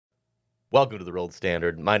Welcome to the Rolled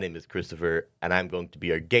Standard. My name is Christopher, and I'm going to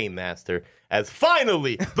be our game master, as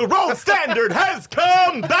finally the Rolled Standard has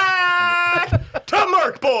come back to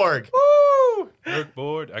Mörk Borg! Woo! Mörk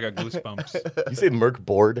Borg. I got goosebumps. You say Mörk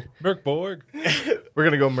Borg? Mörk Borg. We're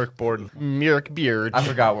going to go Mörk Borg. Mörk Beard. I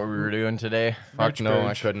forgot what we were doing today. Fuck no,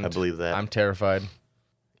 I couldn't. I believe that. I'm terrified.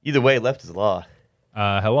 Either way, left is law.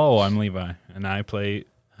 Hello, I'm Levi, and I play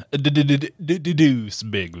Deuce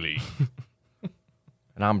Bigley.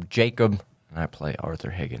 And I'm Jacob, and I play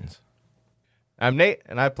Arthur Higgins. I'm Nate,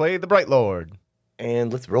 and I play the Bright Lord.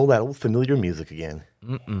 And let's roll that old familiar music again.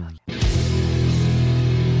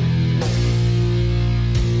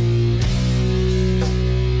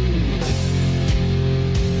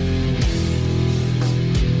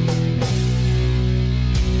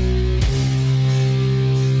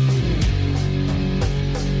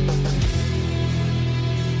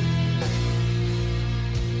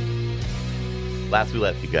 Last we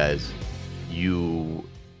left you guys, you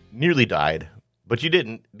nearly died, but you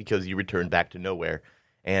didn't because you returned back to nowhere.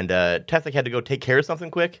 And Tethek had to go take care of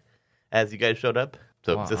something quick as you guys showed up.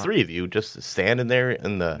 So it's the three of you just standing there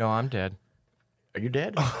in the... No, I'm dead. Are you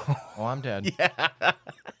dead? Oh, I'm dead. Yeah.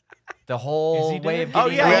 The whole way of Oh,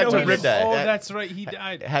 getting yeah, out you know was- he did that. Oh, that's right. He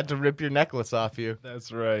died. Had to rip your necklace off you.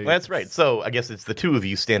 That's right. Well, that's right. So I guess it's the two of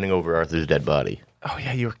you standing over Arthur's dead body. Oh,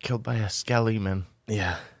 yeah, you were killed by a skelly man.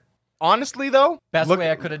 Yeah. Honestly, though, Best way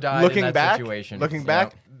I could have died in that situation. Looking Yep.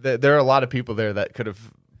 back, there are a lot of people there that could have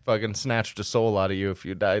fucking snatched a soul out of you if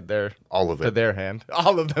you died there. All of To it. their hand.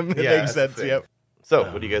 All of them. It Yeah, makes that's sense, the thing. yep.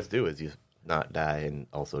 So what do you guys do as you not die and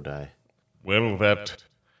also die? Well, that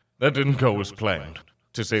didn't go as planned,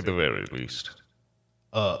 to say the very least.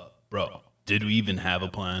 Bro, did we even have a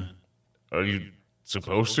plan? Are you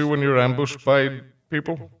supposed to when you're ambushed by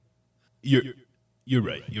people? You're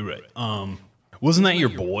right. Wasn't that your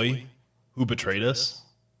boy who betrayed us?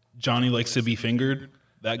 Johnny likes to be fingered.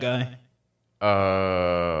 That guy.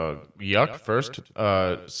 Yuck first.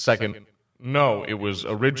 Second, no, it was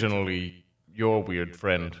originally your weird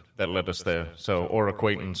friend that led us there, or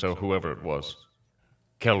acquaintance, or whoever it was.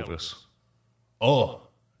 Kelvis. Oh,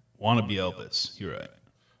 wanna be Elvis. You're right.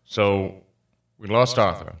 So, we lost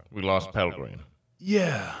Arthur. We lost Pelgrane.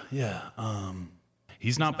 Yeah.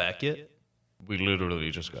 He's not back yet. We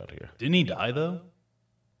literally just got here. Didn't he die though?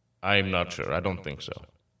 I'm not sure. I don't think so.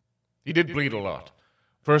 He did bleed a lot.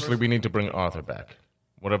 Firstly, we need to bring Arthur back.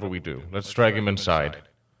 Whatever we do, let's drag him inside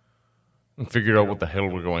and figure out what the hell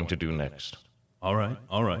we're going to do next. All right.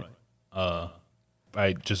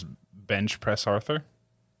 I just bench press Arthur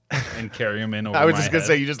and carry him in over I was my just going to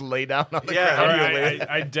head. say, you just lay down on the Yeah, ground.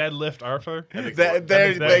 I deadlift Arthur. Thank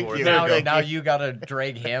you. Now you gotta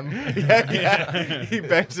drag him. Yeah. He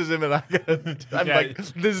benches him, and I'm Yeah. like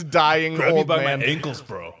this dying Grab me old by man. my ankles,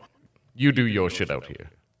 bro. You do your shit out here.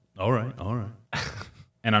 All right.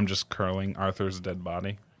 And I'm just curling Arthur's dead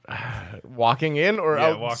body. Walking in or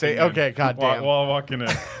out? walking in. Okay, goddamn. While walking in.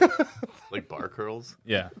 Like bar curls?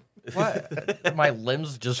 Yeah. What? My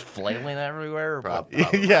limbs just flailing everywhere?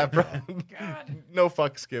 Yeah, bro. No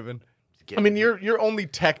fucks given. I mean, you're only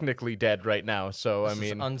technically dead right now, so I This is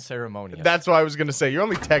mean, unceremonious. that's what I was gonna say. You're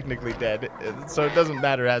only technically dead, so it doesn't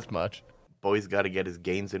matter as much. Boy's got to get his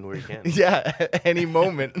gains in where he can. Yeah, at any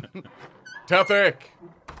moment. Tethek!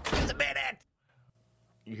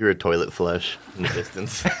 You hear a toilet flush in the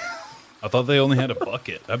distance. I thought they only had a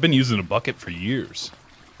bucket. I've been using a bucket for years.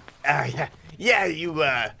 Yeah, you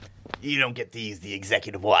don't get to use the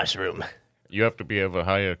executive washroom. You have to be of a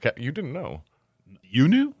higher... You didn't know. You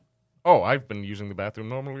knew? Oh, I've been using the bathroom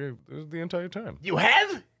normally the entire time. You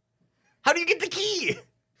have? How do you get the key?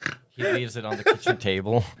 He leaves it on the kitchen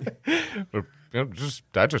table. I just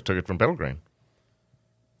took it from Pelgrane.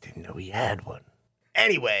 Didn't know he had one.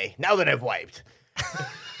 Anyway, now that I've wiped.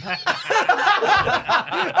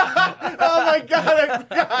 Oh my god, I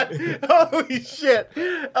forgot. Holy shit.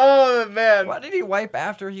 Oh man. Why did he wipe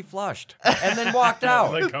after he flushed and then walked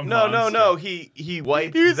out? Like a No. monster. He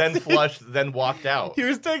wiped, then flushed, then walked out. He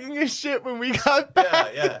was taking his shit when we got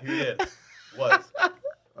back. Yeah, he did. Was.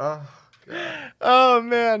 Oh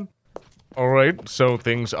man. All right, so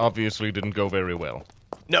things obviously didn't go very well.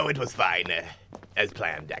 No, it was fine. As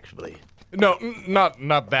planned, actually. No,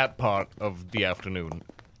 not that part of the afternoon.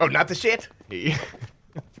 Oh, not the shit?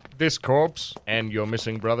 This corpse and your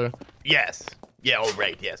missing brother. Yes. Yeah, oh,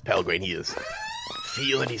 right, yes. Pelgrane, he is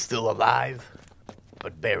feeling he's still alive,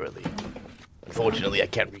 but barely. Unfortunately, I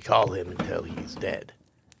can't recall him until he's dead.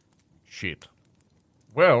 Shit.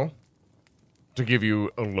 Well, to give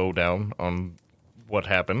you a lowdown on what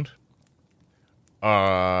happened,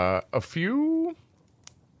 a few,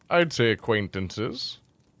 I'd say, acquaintances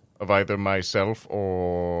of either myself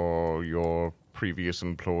or your previous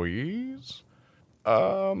employees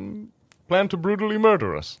plan to brutally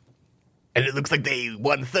murder us. And it looks like they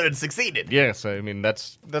 1/3 succeeded. Yes, I mean,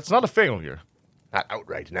 that's not a failure. Not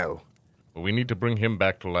outright, no. But we need to bring him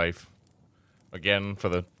back to life. Again, for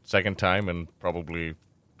the second time in probably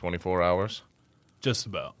 24 hours. Just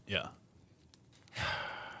about, yeah.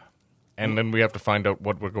 And then we have to find out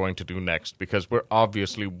what we're going to do next, because we're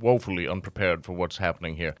obviously woefully unprepared for what's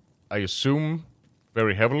happening here. I assume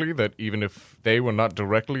very heavily that even if they were not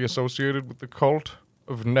directly associated with the cult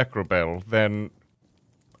of Necrobell, then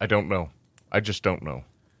I don't know. I just don't know.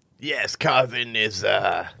 Yes, Carvin is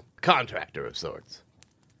a contractor of sorts.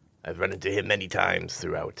 I've run into him many times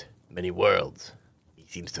throughout many worlds. He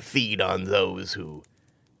seems to feed on those who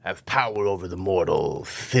have power over the mortal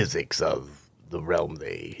physics of the realm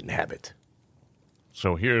they inhabit.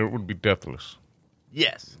 So here it would be Deathless.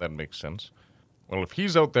 Yes. That makes sense. Well, if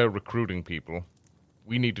he's out there recruiting people,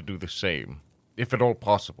 we need to do the same, if at all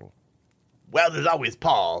possible. Well, there's always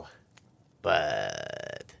Paul,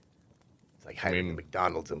 but it's like hiring a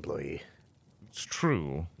McDonald's employee. It's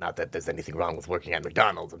true. Not that there's anything wrong with working at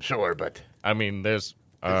McDonald's, I'm sure, but I mean, there's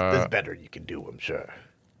better you can do, I'm sure.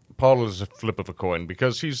 Paul is a flip of a coin,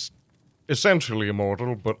 because he's essentially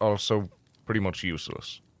immortal, but also pretty much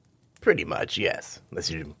useless. Pretty much, yes.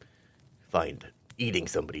 Unless you find eating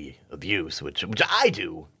somebody abuse, which I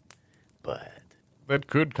do, but... That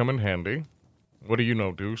could come in handy. What do you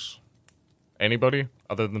know, Deuce? Anybody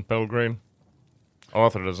other than Pelgrane?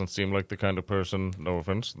 Arthur doesn't seem like the kind of person, no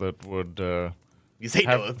offense, that would, You say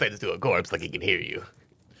no offense to a corpse like he can hear you.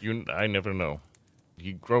 I never know.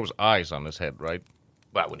 He grows eyes on his head, right?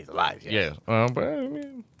 Well, when he's alive, yes. Yeah. But I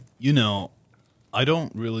mean... You know, I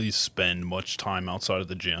don't really spend much time outside of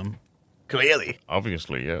the gym. Clearly.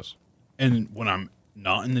 Obviously, yes. And when I'm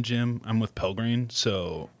not in the gym, I'm with Pelgrane,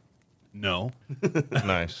 so no.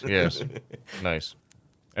 Nice, yes. Nice.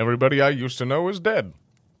 Everybody I used to know is dead.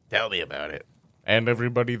 Tell me about it. And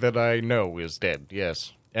everybody that I know is dead,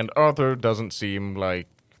 yes. And Arthur doesn't seem like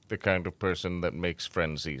the kind of person that makes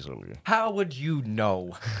friends easily. How would you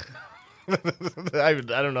know? I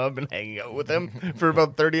don't know. I've been hanging out with him for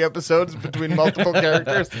about 30 episodes between multiple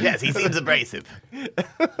characters. Yes, he seems abrasive.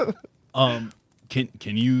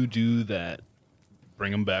 Can you do that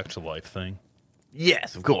bring him back to life thing?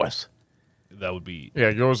 Yes, of course. That would be... Yeah,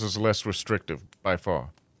 yours is less restrictive, by far.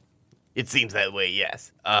 It seems that way,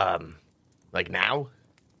 yes. Like now?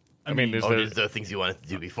 I mean, Or is there things you wanted to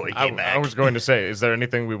do before he came back? I was going to say, is there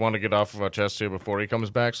anything we want to get off of our chest here before he comes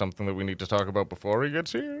back? Something that we need to talk about before he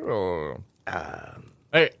gets here? Or...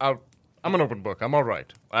 Hey, I'm an open book. I'm all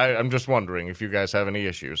right. I'm just wondering if you guys have any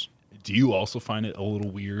issues. Do you also find it a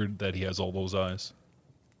little weird that he has all those eyes?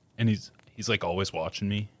 And he's like always watching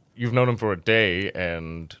me? You've known him for a day,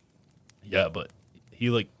 and... Yeah, but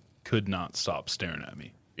he like could not stop staring at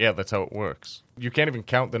me. Yeah, that's how it works. You can't even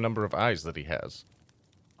count the number of eyes that he has.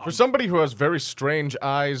 For somebody who has very strange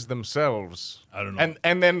eyes themselves, I don't know.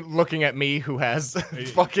 And then looking at me, who has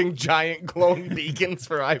fucking giant glowing beacons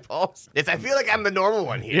for eyeballs. Yes, I feel like I'm the normal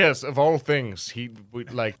one here. yes, of all things,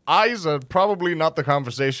 eyes are probably not the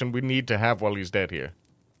conversation we need to have while he's dead here.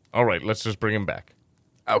 All right, let's just bring him back.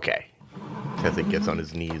 Okay. Tethik gets on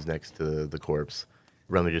his knees next to the corpse,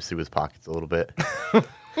 rummages through his pockets a little bit.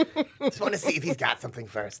 Just want to see if he's got something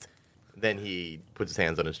first. Then he puts his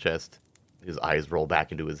hands on his chest. His eyes roll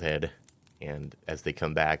back into his head, and as they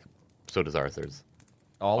come back, so does Arthur's.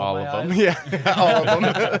 All of them? Yeah, all of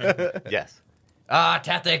them. Yes.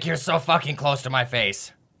 Tethik, you're so fucking close to my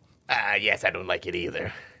face. Yes, I don't like it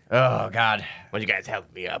either. Oh, God. Why don't you guys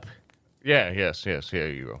help me up? Yes, here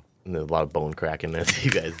you go. And there's a lot of bone cracking as you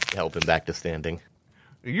guys help him back to standing.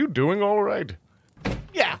 Are you doing all right?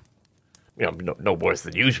 Yeah. You know, no worse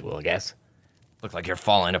than usual, I guess. Look like you're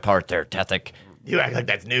falling apart there, Tethik. You act like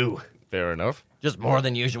that's new. Fair enough. Just more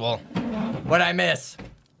than usual. What'd I miss?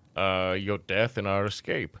 Your death and our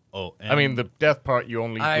escape. Oh, and I mean, the death part you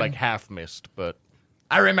only, I'm- half missed, but...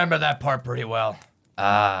 I remember that part pretty well.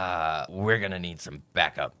 We're gonna need some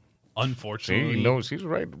backup. See, unfortunately, he knows he's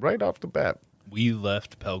right off the bat. we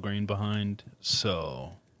left Pelgrane behind,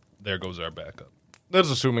 so there goes our backup. That's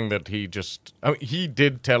assuming that he just... I mean, he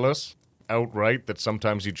did tell us outright that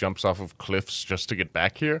sometimes he jumps off of cliffs just to get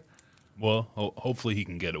back here. Well, hopefully he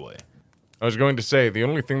can get away. I was going to say, the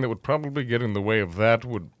only thing that would probably get in the way of that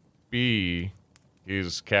would be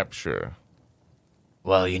his capture.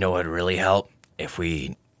 Well, you know what would really help? If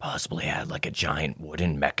we possibly had like a giant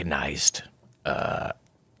wooden mechanized,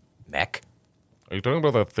 mech? Are you talking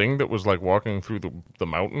about that thing that was like walking through the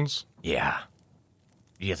mountains? Yeah.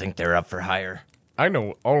 Do you think they're up for hire? I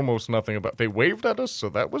know almost nothing about. They waved at us, so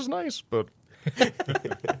that was nice, but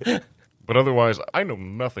but otherwise, I know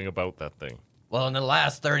nothing about that thing. Well, in the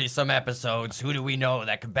last 30-some episodes, who do we know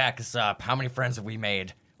that could back us up? How many friends have we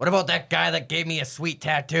made? What about that guy that gave me a sweet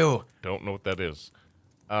tattoo? Don't know what that is.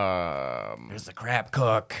 There's the crab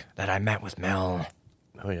cook that I met with Mel.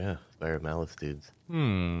 Oh, yeah. Spire Malice dudes.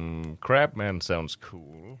 Crabman sounds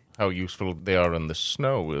cool. How useful they are in the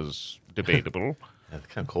snow is debatable. Yeah, they're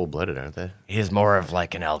kind of cold-blooded, aren't they? He is more of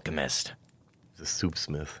like an alchemist. He's a soup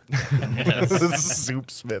smith. Soup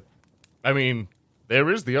Smith. I mean, there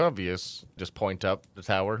is the obvious. Just point up the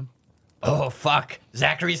tower. Oh, fuck.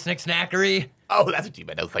 Zachary Snicksnackery? Oh, that's what you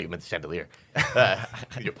meant. I was like, you meant the chandelier.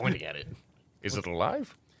 You're pointing at it. Is it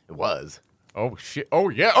alive? It was. Oh, shit. Oh,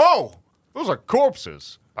 yeah. Oh! Those are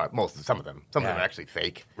corpses. Some of them. Some of them are actually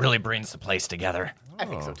fake. Really brings the place together. I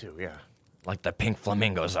think so, too, yeah. Like the pink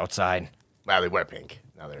flamingos outside. Well, they were pink.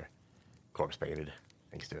 Now they're corpse painted.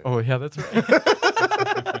 Thanks to it. Oh, yeah, that's right.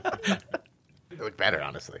 They look better,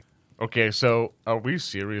 honestly. Okay, so are we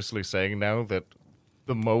seriously saying now that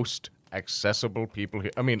the most accessible people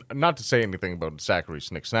here... I mean, not to say anything about Zachary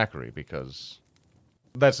Snicksnackery, because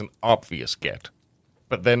that's an obvious get.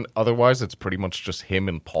 But then otherwise, it's pretty much just him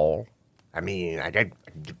and Paul. I mean, I could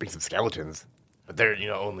bring some skeletons, but they're,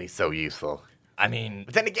 only so useful. I mean,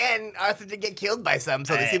 But then again, Arthur did get killed by some,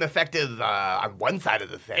 so they seem effective on one side of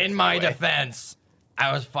the fence. in my anyway. defense,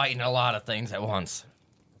 I was fighting a lot of things at once.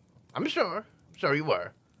 I'm sure you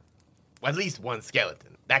were. Well, at least one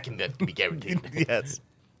skeleton. That can be guaranteed. Yes.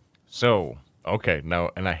 So, okay, now,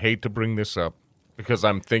 and I hate to bring this up, because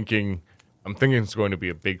I'm thinking it's going to be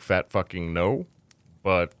a big fat fucking no,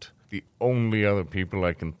 but the only other people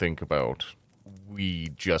I can think about, we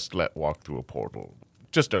just let walk through a portal.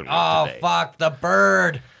 Just earlier Oh, today. fuck, the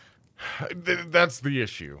bird. That's the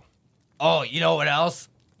issue. Oh, you know what else?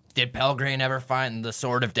 Did Pelgrane ever find the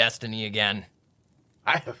Sword of Destiny again?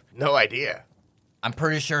 I have no idea. I'm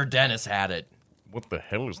pretty sure Dennis had it. What the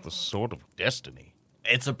hell is the Sword of Destiny?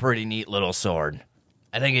 It's a pretty neat little sword.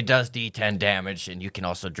 I think it does D10 damage, and you can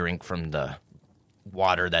also drink from the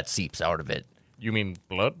water that seeps out of it. You mean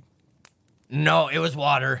blood? No, it was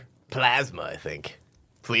water. Plasma, I think.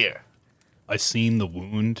 Clear. I seen the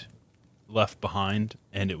wound left behind,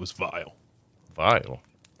 and it was vile. Vile.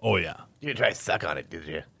 Oh, yeah. You didn't try to suck on it, did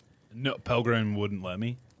you? No, Pelgrim wouldn't let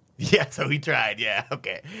me. Yeah, so he tried. Yeah,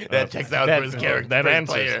 okay. That checks out for his character. that for his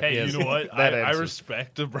answers. player. Hey, Yes, you know what? that I answers.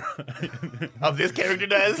 respect the bro. Oh, this character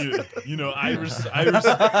does?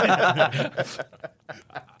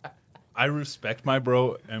 I respect my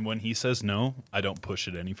bro, and when he says no, I don't push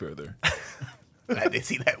it any further. Glad they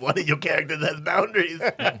see that one of your characters has boundaries.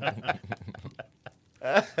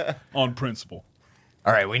 On principle.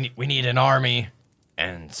 All right, we need an army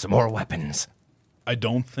and some more weapons. I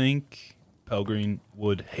don't think Pelgrim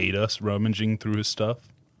would hate us rummaging through his stuff.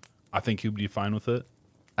 I think he'd be fine with it.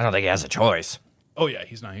 I don't think he has a choice. Oh, yeah,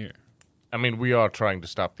 he's not here. I mean, we are trying to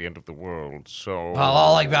stop the end of the world, so... Well,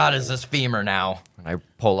 all I got is this femur now. And I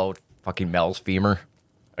pull out fucking Mel's femur.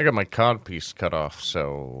 I got my cod piece cut off,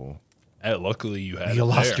 so... Hey, luckily you had You it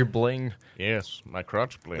lost there. your bling. Yes, my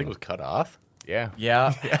crotch I think bling. it was cut off. Yeah.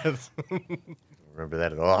 Yeah. Yes. I don't remember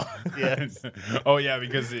that at all. Yes. Oh, yeah,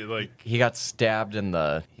 because it, like, He got stabbed in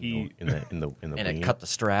the... he... In the And wing. it cut the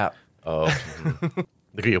strap. Oh.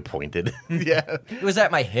 Look at you pointed. Yeah. It was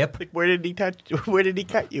at my hip. Where did he touch? Where did he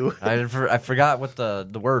cut you? I forgot what the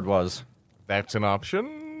word was. That's an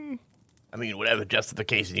option. I mean, whatever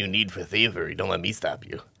justification you need for thievery, don't let me stop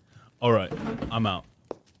you. All right, I'm out.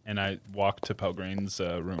 And I walk to Pelgrim's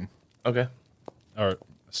room. Okay. Or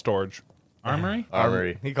storage. Armory?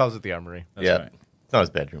 Armory. He calls it the armory. That's yeah. right. It's not his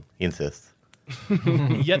bedroom. He insists.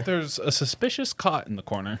 Yet there's a suspicious cot in the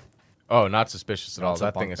corner. Oh, not suspicious at all. It's a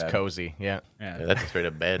That thing bunk is bed. cozy. Yeah. Yeah, Yeah. that's a straight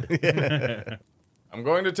up bed. I'm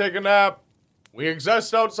going to take a nap. We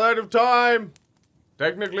exist outside of time.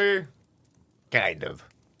 Technically, Kind of.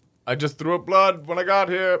 I just threw up blood when I got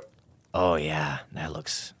here. Oh, yeah. That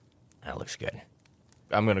looks good.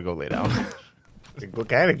 I'm going to go lay down. Well,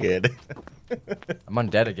 kind of good. I'm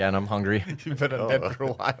undead again. I'm hungry. You've been undead for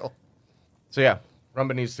a while. So, yeah.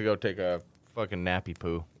 Rumba needs to go take a fucking nappy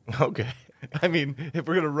poo. Okay. I mean, if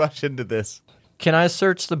we're going to rush into this. Can I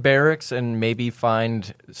search the barracks and maybe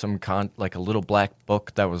find some like a little black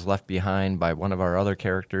book that was left behind by one of our other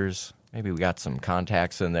characters? Maybe we got some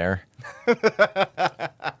contacts in there.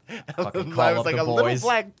 Fucking call I up was like the a little boys.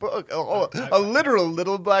 black book. Oh, a literal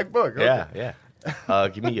little black book. Okay. Yeah, yeah.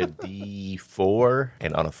 Give me a D4,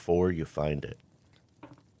 and on a 4, you find it.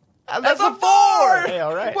 That's a 4! Hey,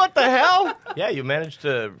 all right. What the hell? Yeah, you managed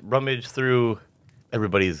to rummage through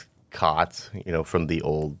everybody's cots, from the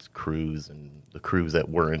old crews and the crews that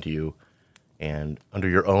weren't you. And under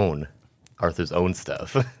your own, Arthur's own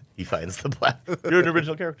stuff, he finds the black. You're an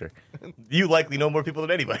original character. You likely know more people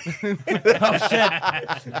than anybody. Oh,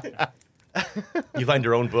 shit. You find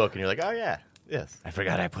your own book, and you're like, oh, yeah, yes. I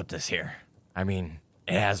forgot I put this here. I mean,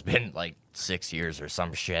 it has been like 6 years or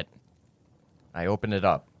some shit. I opened it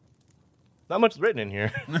up. Not much is written in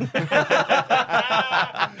here. All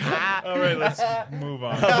right, let's move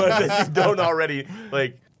on. How much that you don't already,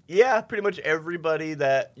 pretty much everybody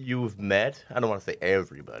that you've met, I don't want to say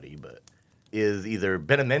everybody, but is either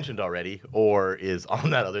been mentioned already or is on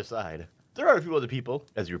that other side. There are a few other people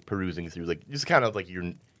as you're perusing through, just kind of like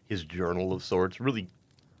his journal of sorts, really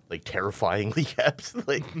terrifyingly kept.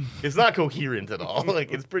 It's not coherent at all.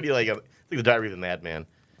 It's pretty it's like the Diary of a Madman,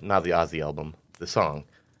 not the Ozzy album, the song.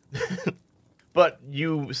 But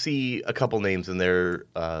you see a couple names in there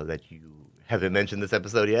that you haven't mentioned this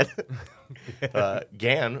episode yet.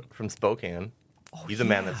 Gan from Spokane. He's a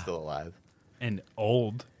man that's still alive. And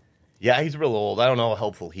old. Yeah, he's real old. I don't know how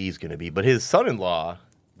helpful he's going to be. But his son-in-law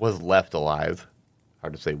was left alive.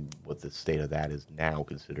 Hard to say what the state of that is now,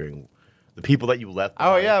 considering the people that you left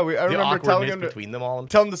behind. Oh, yeah. I remember telling him between them all.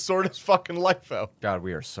 Tell him to sort his fucking life out. God,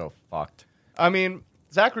 we are so fucked. I mean,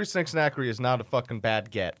 Zachary Snicksnackery is not a fucking bad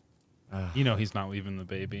get. He's not leaving the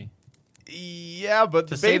baby. Yeah, but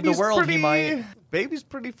To the save the baby's world, pretty, he might. Baby's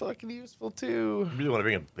pretty fucking useful, too. You really want to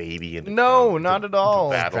bring a baby into No, town not to- at all.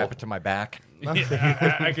 to battle? Strap it to my back.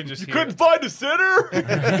 Yeah, I could just hear. Couldn't find a sitter?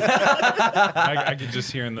 I could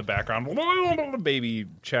just hear in the background baby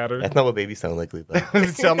chatter. That's not what babies sound like, Levi. Does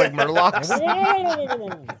it sound like Murlocs?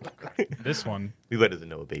 This one. Levi doesn't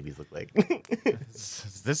know what babies look like.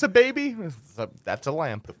 Is this a baby? That's a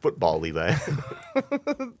lamp. Football, Levi.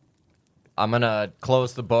 I'm going to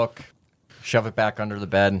close the book, shove it back under the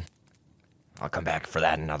bed. I'll come back for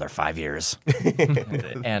that in another 5 years.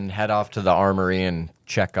 And head off to the armory and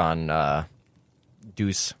check on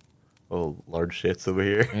Deuce. Oh, large shits over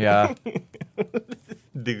here. Yeah.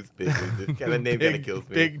 Deuce big. This kind of name kind of kills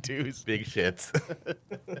me. Big deuce. Big shits.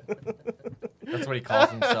 That's what he calls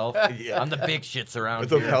himself. Yeah. I'm the big shits around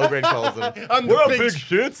That's what here. Pelgrin calls them. I'm the What up, big big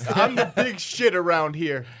shits? I'm the big shit around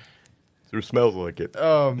here. It smells like it.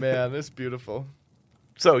 Oh, man. That's beautiful.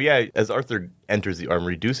 So, yeah, as Arthur enters the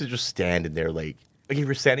armory, Deuce is just standing there like if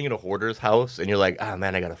you're standing in a hoarder's house and you're like, ah,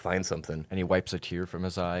 man, I got to find something. And he wipes a tear from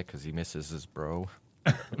his eye because he misses his bro.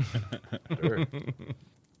 Sure.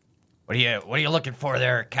 What are you looking for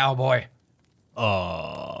there, cowboy?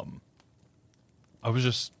 I was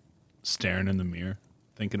just staring in the mirror,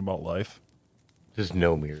 thinking about life. There's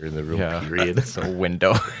no mirror in the room, Yeah. period. It's a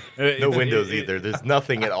window. No windows either. There's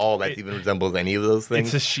nothing at all that even resembles any of those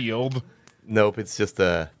things. It's a shield. Nope, it's just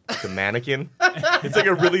a mannequin. It's like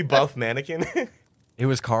a really buff mannequin. It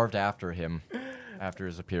was carved after him, after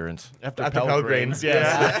his appearance. After Pelgrins,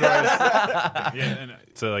 yes. Yeah, and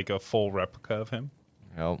it's like a full replica of him.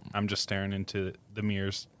 Well, I'm just staring into the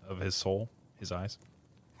mirrors of his soul, his eyes.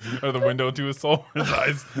 Or the window to his soul, his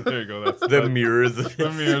eyes. There you go. That's The mirrors. the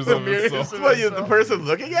mirrors of his soul. What, you're the person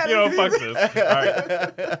looking at it? Fuck this.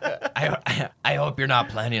 All right. I hope you're not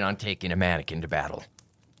planning on taking a mannequin to battle.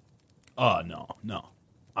 Oh, no.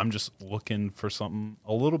 I'm just looking for something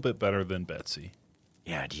a little bit better than Betsy.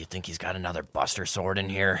 Yeah, do you think he's got another Buster Sword in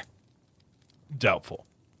here? Doubtful.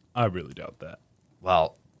 I really doubt that.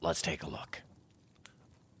 Well, let's take a look.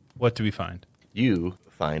 What do we find? You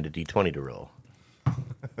find a D20 to roll.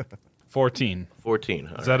 14. 14.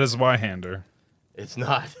 All Is right. that his Y-hander? It's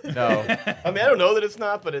not. No. I mean, I don't know that it's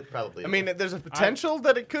not, but it probably I mean, there's a potential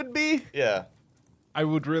that it could be. yeah. I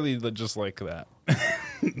would really just like that.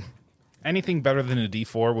 Anything better than a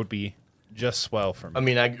D4 would be just swell for me. I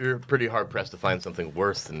mean, you're pretty hard-pressed to find something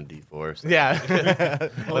worse than a D4. So Yeah.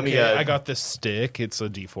 let me, I got this stick. It's a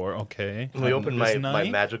D4. Okay. let me open This my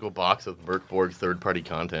knife. magical box of Mörk Borg third-party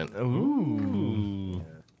content. Ooh.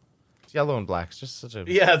 It's yellow and black. It's just such a.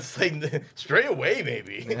 Yeah, it's like, stray away,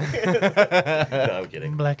 maybe. No, I'm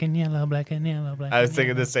kidding. Black and yellow, black and yellow, black. I was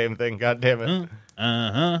thinking the same thing. God damn it.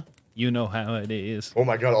 Uh-huh. You know how it is. Oh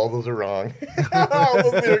my god, all those are wrong. All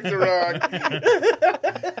those lyrics are wrong.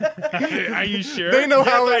 Are you sure? They know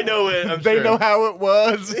how Yes, I it. know it. I'm They sure. know how it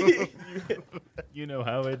was. You know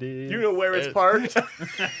how it is. You know where it's parked?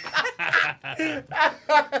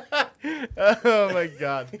 Oh my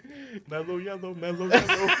god. Mellow yellow, mellow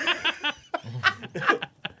yellow.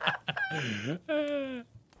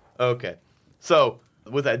 Okay. So,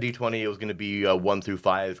 with that D20, it was going to be 1 through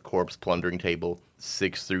 5 corpse plundering table,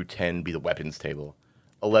 6 through 10 be the weapons table,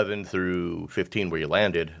 11 through 15 where you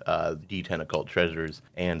landed, D10 occult treasures,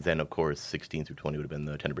 and then, of course, 16 through 20 would have been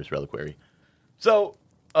the Tenebrous Reliquary. So,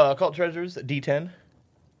 Occult treasures, D10.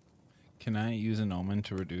 Can I use an omen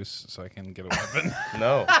to reduce so I can get a weapon?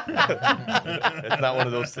 No. That's not one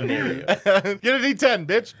of those scenarios. Get a D10,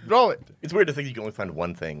 bitch. Roll it. It's weird to think you can only find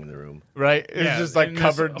one thing in the room. Right? It's just like in this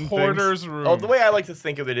covered in hoarder's things. room. Oh, the way I like to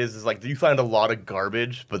think of it is like you find a lot of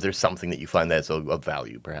garbage, but there's something that you find that's of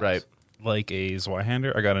value, perhaps. Right. Like a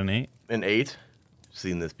Zweihander. I got an 8. An 8.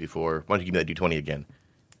 Seen this before. Why don't you give me that D20 again?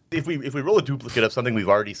 If we roll a duplicate of something we've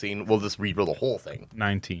already seen, we'll just re-roll the whole thing.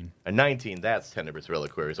 19. A 19, that's Tenebrous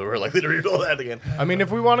Reliquary, so we're likely to re-roll that again. I mean,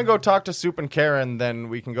 if we want to go talk to Soup and Karen, then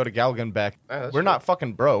we can go to Galgenbeck. That's We're true. not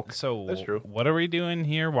fucking broke. So That's true. what are we doing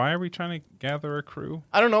here? Why are we trying to gather a crew?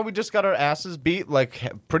 I don't know. We just got our asses beat like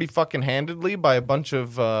pretty fucking handedly by a bunch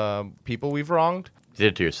of people we've wronged. You did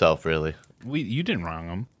it to yourself, really. You didn't wrong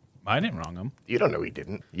them. I didn't wrong them. You don't know he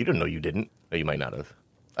didn't. You don't know you didn't. No, you might not have.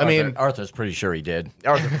 I mean, Arthur's pretty sure he did.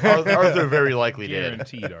 Arthur very likely did.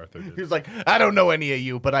 Guaranteed Arthur did. he was like, I don't know any of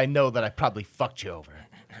you, but I know that I probably fucked you over.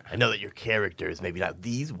 I know that your character is maybe not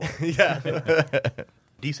these ones. Yeah.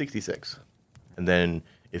 D66. And then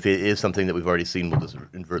if it is something that we've already seen, we'll just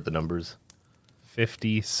invert the numbers.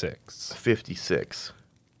 56. 56.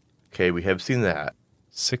 Okay, we have seen that.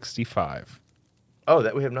 65. Oh,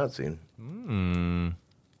 that we have not seen.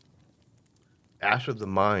 Ash of the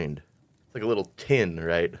Mind. It's like a little tin,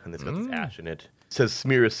 right? And it's got this ash in it. It says,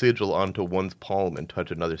 smear a sigil onto one's palm and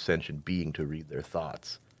touch another sentient being to read their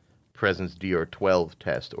thoughts. Presence DR12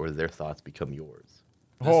 test, or their thoughts become yours.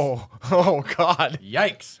 Oh God.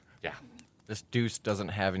 Yikes! Yeah. This deuce doesn't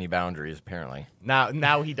have any boundaries, apparently.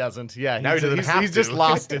 Now he doesn't. Yeah. Now he doesn't have he's to. just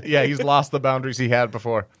lost it. Yeah, he's lost the boundaries he had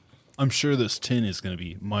before. I'm sure this tin is going to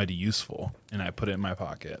be mighty useful, and I put it in my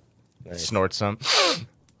pocket. Snort some.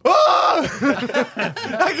 Ah!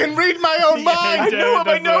 I can read my own mind. I know what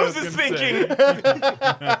my That's what I nose was is gonna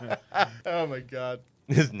thinking. Oh my God.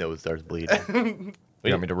 His nose starts bleeding. You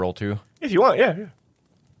want me to roll 2? If you want, yeah.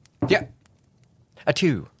 Yeah. A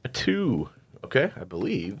 2. A 2. Okay, I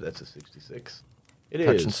believe that's a 66. It is.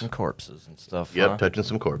 Touching some corpses and stuff. Yep, huh? touching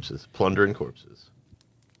some corpses. Plundering corpses.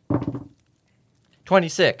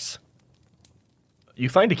 26. You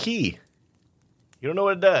find a key. You don't know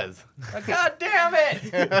what it does. God damn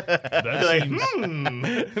it! That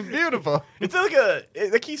seems... Beautiful. It's like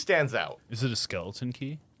the key stands out. Is it a skeleton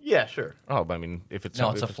key? Yeah, sure. Oh, but I mean, if it's No,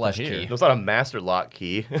 not, it's if a flesh not here. key. No, it's not a master lock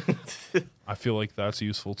key. I feel like that's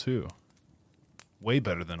useful too. Way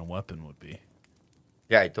better than a weapon would be.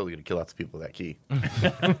 Yeah, I told you to kill lots of people with that key.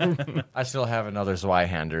 I still have another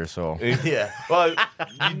Zweihander, so. Yeah. Well,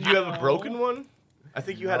 did you have a broken one? I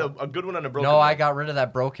think you had a good one on a broken No, one. I got rid of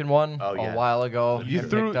that broken one Oh, yeah. a while ago. You I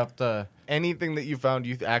threw- picked up the. Anything that you found,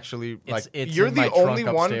 you actually like. It's you're in the my only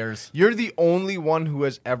trunk one. upstairs. You're the only one who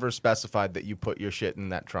has ever specified that you put your shit in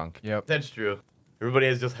that trunk. Yep. That's true. Everybody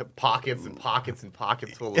has just pockets and pockets and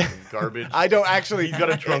pockets full of garbage. I don't actually. He's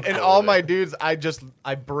got a trunk And full all of my it. dudes, I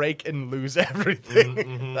break and lose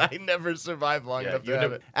everything. I never survive long Yeah, enough you to have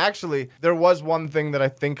never- it. Actually, there was one thing that I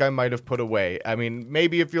think I might have put away. I mean,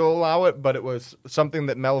 maybe if you'll allow it, but it was something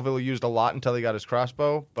that Melville used a lot until he got his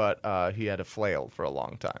crossbow. But he had a flail for a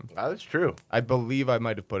long time. Oh, that's true. I believe I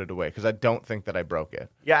might have put it away because I don't think that I broke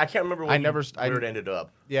it. Yeah, I can't remember where it ended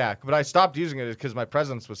up. Yeah, but I stopped using it because my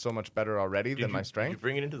presence was so much better already than my Did you strength.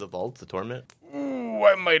 bring it into the vaults, the torment? Ooh,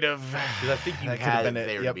 I might have. Because I think you That could have had been it it.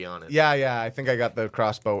 there, Yep. to be honest. Yeah, I think I got the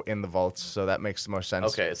crossbow in the vaults, so that makes more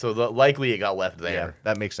sense. Okay, so likely it got left there. Yeah,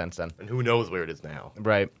 that makes sense then. And who knows where it is now.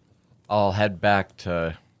 Right. I'll head back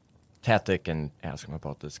to Tathik and ask him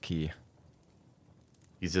about this key.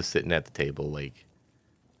 He's just sitting at the table, like,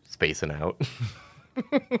 spacing out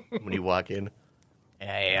when you walk in.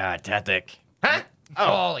 Hey, Tathik. Huh? Oh,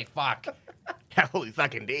 Holy fuck. holy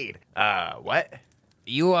fuck indeed. What?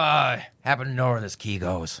 You, happen to know where this key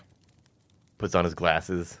goes? Puts on his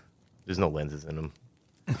glasses. There's no lenses in them.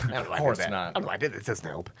 Of course not. I don't know why I did this. Doesn't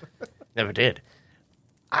help. Never did.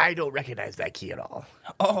 I don't recognize that key at all.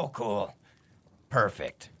 Oh, cool.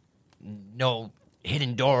 Perfect. No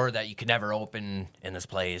hidden door that you could never open in this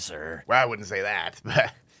place, or... Well, I wouldn't say that,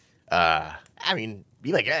 but, I mean,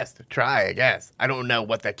 be my guest. Try, I guess. I don't know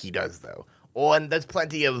what that key does, though. Oh, and there's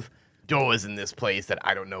plenty of doors in this place that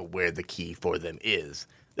I don't know where the key for them is.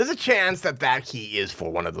 There's a chance that key is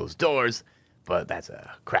for one of those doors, but that's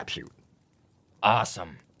a crapshoot.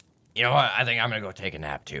 Awesome. You know what? I think I'm gonna go take a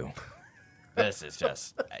nap, too. This is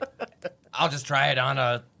just... I'll just try it on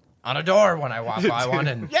a door when I walk by one,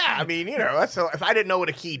 and... Yeah, I mean, so if I didn't know what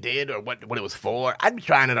a key did or what it was for, I'd be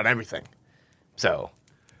trying it on everything. So...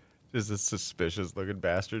 Just a suspicious looking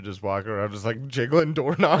bastard just walking around just like jiggling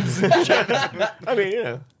doorknobs and shit. I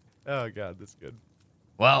mean, Oh, God, that's good.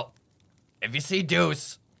 Well, if you see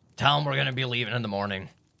Deuce, tell him we're gonna be leaving in the morning.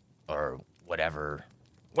 or whatever.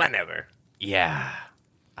 Whenever. Yeah.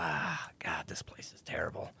 God, this place is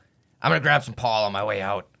terrible. I'm gonna grab some Paul on my way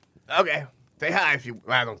out. Okay. Say hi if you...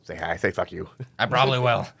 I don't say hi. Say fuck you. I probably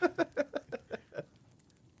will.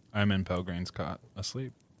 I'm in Pelgrane's cot,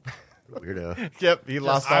 asleep. Weirdo. Yep, he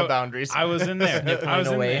lost all boundaries. I was in there. I was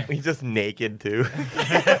in away. there. He's just naked, too.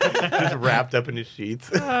 Just wrapped up in his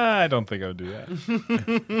sheets. I don't think I would do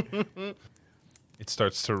that. It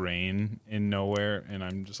starts to rain in nowhere, and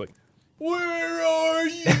I'm just like, where are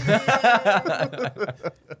you?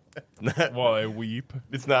 While I weep.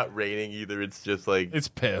 It's not raining either. It's just like... It's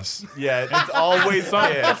piss. Yeah, it's always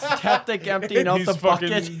piss. Tactic emptying out He's the fucking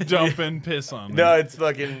bucket. dumping piss on me. No, it's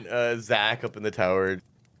fucking Zach up in the tower.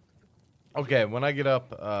 Okay, when I get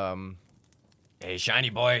up, Hey, shiny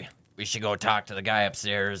boy, we should go talk to the guy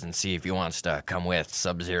upstairs and see if he wants to come with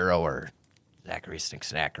Sub-Zero or Zachary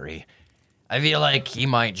Snackery. I feel like he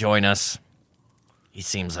might join us. He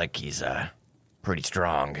seems like he's pretty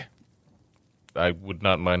strong. I would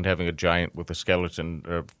not mind having a giant with a skeleton,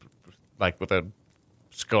 or like with a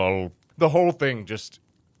skull. The whole thing just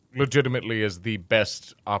legitimately is the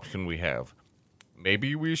best option we have.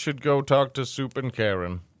 Maybe we should go talk to Soup and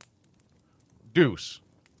Karen. Deuce,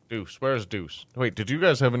 where's Deuce? Wait, did you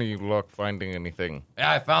guys have any luck finding anything?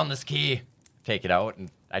 Yeah, I found this key. Take it out, and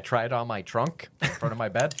I try it on my trunk in front of my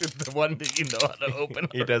bed. The one that you know how to open.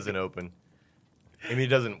 It doesn't open. I mean, it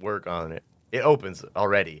doesn't work on it. It opens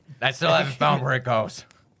already. I still haven't found where it goes.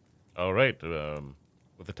 All right,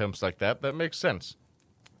 with attempts like that, that makes sense.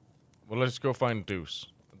 Well, let's go find Deuce.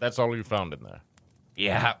 That's all you found in there.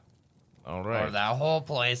 Yeah. All right. For that whole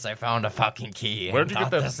place, I found a fucking key. Where'd you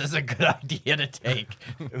get that? This is a good idea to take.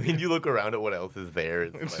 I mean, you look around at what else is there.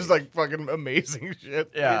 it's just like fucking amazing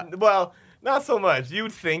shit. Yeah. Well, not so much.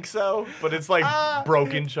 You'd think so, but it's like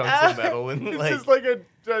broken chunks of metal and It's like... just like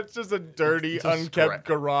it's just a dirty, It's a unkept scrap.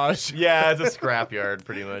 garage. Yeah, it's a scrapyard,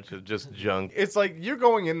 pretty much. It's just junk. It's like you're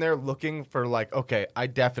going in there looking for like, okay, I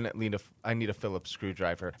definitely need a Phillips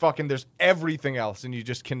screwdriver. Fucking, there's everything else, and you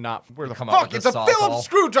just cannot. Where the come out fuck? with It's a a sawzall. Phillips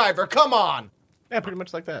screwdriver. Come on, Yeah, pretty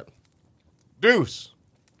much like that. Deuce,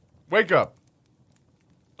 wake up.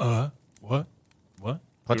 What?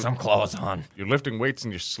 Put some clothes on. You're lifting weights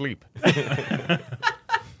in your sleep.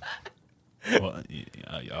 Well,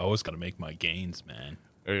 I always got to make my gains, man.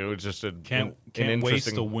 It was just Can't an waste a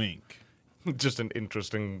interesting, wink. just an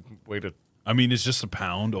interesting way to. I mean, it's just a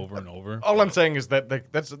pound over and over. All I'm saying is that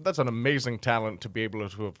that's an amazing talent to be able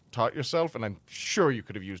to have taught yourself, and I'm sure you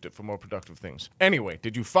could have used it for more productive things. Anyway,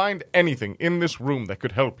 did you find anything in this room that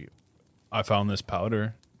could help you? I found this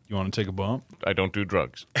powder. You want to take a bump? I don't do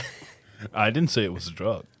drugs. I didn't say it was a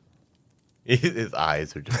drug. His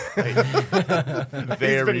eyes are just like, He's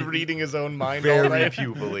very, been reading his own mind all very night.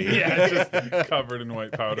 pupilly. Yeah, it's just covered in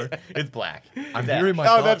white powder. It's black. I'm hearing my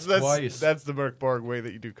Oh, thoughts that's twice. that's the Mörk Borg way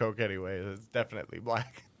that you do coke anyway. It's definitely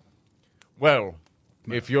black. Well,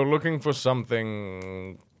 if you're looking for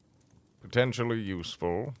something potentially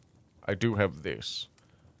useful, I do have this.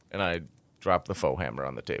 And I drop the faux hammer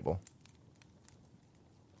on the table.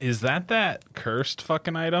 Is that cursed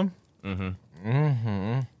fucking item?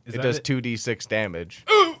 Is It that does 2d6 damage.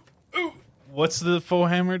 What's the faux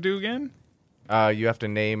hammer do again? You have to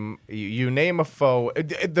name you name a foe.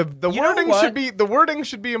 The You know wording what?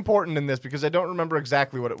 should be important in this because I don't remember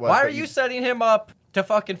exactly what it was. Why but are you setting him up to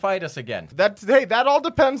fucking fight us again? that all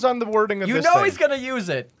depends on the wording of You this know thing. he's gonna use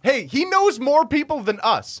it. Hey, he knows more people than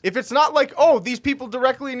us. If it's not like, oh, these people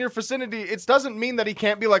directly in your vicinity, it doesn't mean that he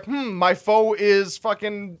can't be like, my foe is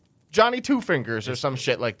fucking Johnny Two Fingers or some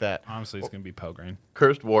shit like that. Honestly, it's going to be Pelgrane.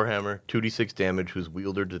 Cursed Warhammer, 2d6 damage, whose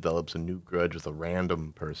wielder develops a new grudge with a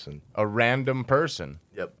random person. A random person.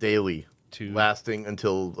 Yep, daily. Two. Lasting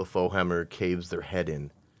until the faux hammer caves their head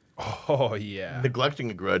in. Oh, yeah. Neglecting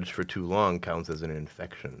a grudge for too long counts as an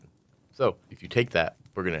infection. So, if you take that,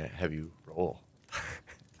 we're going to have you roll.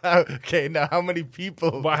 Okay, now how many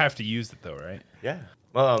people? Well, I have to use it, though, right? Yeah.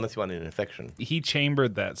 Well, unless you want an infection. He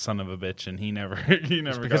chambered that son of a bitch, and he never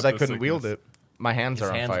Because got I the couldn't wield sickness. it. My hands His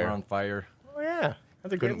are on hands fire. were on fire. Oh, yeah.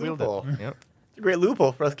 That's a great Couldn't wield it. loophole. Yep. It's a great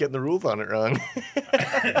loophole for us getting the rules on it wrong.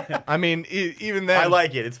 I mean, even then, I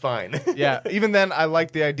like it. It's fine. yeah, even then, I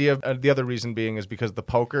like the idea of the other reason being is because the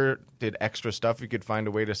poker did extra stuff. You could find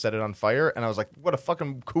a way to set it on fire, and I was like, what a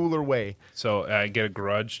fucking cooler way. So I get a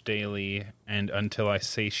grudge daily, and until I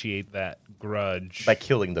satiate that grudge By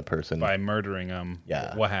killing the person, by murdering them,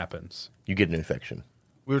 Yeah. what happens? you get an infection.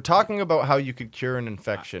 We were talking about how you could cure an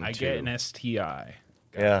infection. I too. get an STI.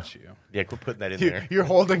 Yeah. Got you. Yeah, we're putting that in there. You're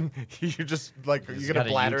holding. You're just like you get got a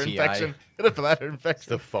a bladder UTI. infection. You get a bladder The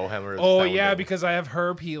infection. faux hammer. Oh, sound yeah, of- because I have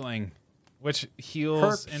herb healing. which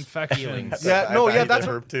heals Herpes infections. Yeah, no, I yeah, need that's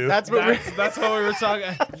that what, herb too. that's what That's what we were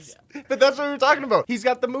talking. but that's what we were talking about. He's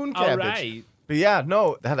got the moon All cabbage. right. But yeah,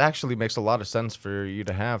 no, that actually makes a lot of sense for you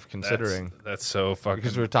to have, considering. That's so fucking.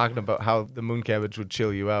 Because we were talking about how the moon cabbage would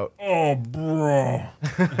chill you out. Oh, bro.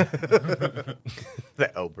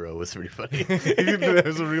 That bro was pretty funny. That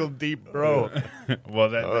was a real deep bro.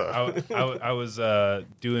 Well, I was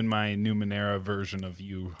doing my Numenera version of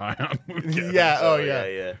you high on moon cabbage. Yeah, oh yeah,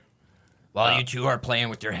 yeah. yeah. While you two are playing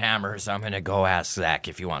with your hammers, I'm going to go ask Zach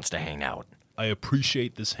if he wants to hang out. I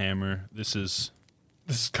appreciate this hammer. This is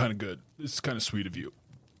kind of good. This is kind of sweet of you.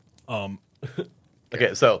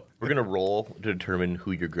 Okay, so we're gonna roll to determine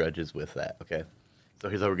who your grudge is with that. Okay, so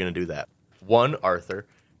here's how we're gonna do that: 1 Arthur,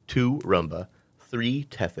 2 Rumba, 3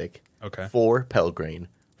 Tethic, Okay. 4 Pelgrane,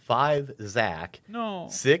 5 Zach, No.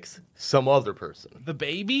 6 some other person. The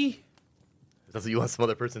baby That's what you want some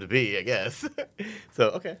other person to be, I guess. So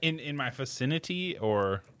okay, in my vicinity,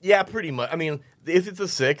 or yeah, pretty much. I mean, if it's a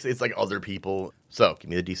 6, it's like other people. So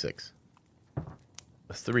give me the D6.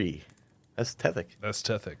 That's 3. That's Tethic. that's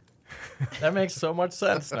Tethic. That makes so much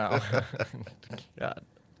sense now. God.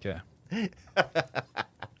 Okay.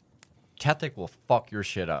 Tethic will fuck your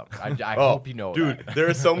shit up. I hope you know dude, that. there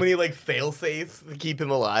are so many like fail safes to keep him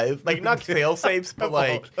alive. Like not fail safes, but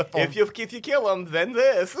like if you kill him, then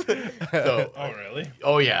this. So, Oh, really?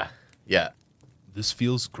 oh yeah, yeah. This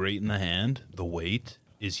feels great in the hand. The weight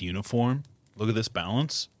is uniform. Look at this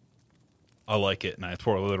balance. I like it, and I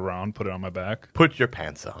twirl it around, put it on my back. Put your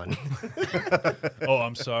pants on. Oh,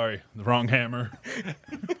 I'm sorry. The wrong hammer.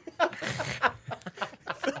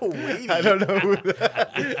 I don't know who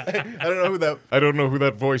that. I don't know who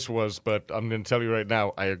that voice was, but I'm going to tell you right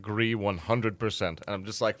now. I agree 100%. And I'm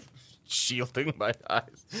just like shielding my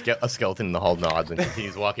eyes. A skeleton in the hall nods and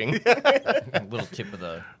continues walking. Little tip of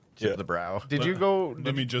the brow. Did you go?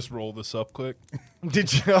 Let me just roll this up quick.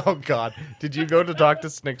 Did you? Oh God! Did you go to talk to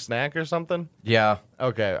Snick Snack or something? Yeah.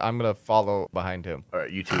 Okay, I'm gonna follow behind him. All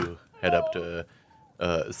right, you two head up to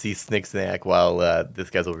see Snick Snack while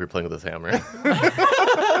this guy's over here playing with his hammer.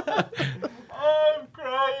 I'm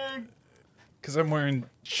crying. Because I'm wearing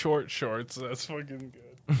short shorts. That's fucking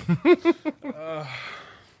good.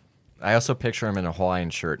 I also picture him in a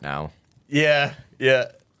Hawaiian shirt now. Yeah,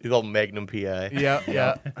 yeah. He's all Magnum PI.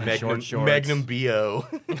 Yeah. Magnum, Short shorts. Magnum BO.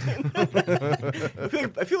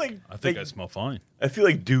 I feel like I think I smell fine. I feel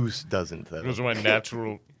like Deuce doesn't though. Those are my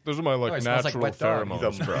natural. Those are my it smells like natural wet dog.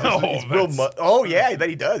 pheromones, bro. He's real oh yeah, I bet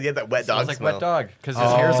he does. He has that wet dog Smells like smell. wet dog because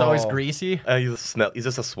his hair's always greasy. He's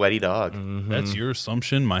just a sweaty dog. That's your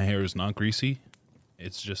assumption. My hair is not greasy.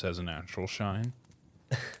 It just has a natural shine.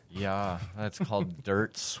 Yeah, that's called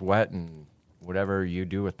dirt, sweat, and whatever you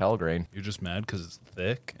do with Pelgrane. You're just mad because it's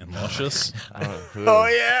thick and luscious. Oh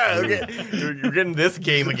yeah, okay. You're getting this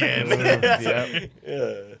game again. Yeah.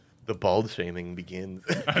 The bald shaming begins.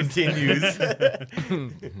 Continues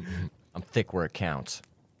I'm thick where it counts.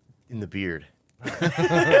 in the beard,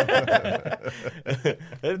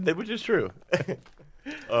 which is true.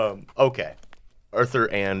 Okay, Arthur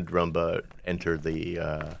and Rumba enter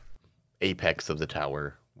the apex of the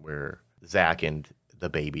tower where Zach and the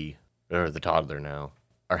baby, or the toddler now,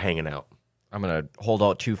 are hanging out. I'm going to hold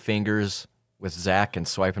out 2 fingers with Zach and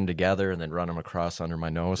swipe them together and then run them across under my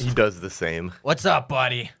nose. He does the same. What's up,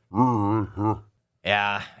 buddy?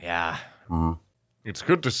 Yeah. It's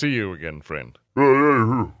good to see you again, friend.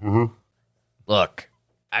 Look,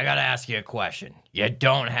 I got to ask you a question. You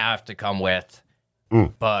don't have to come with,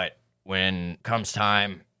 but when comes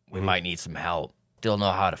time, we might need some help. Still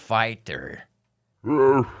know how to fight, or...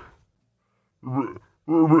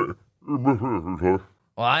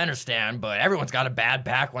 Well, I understand, but everyone's got a bad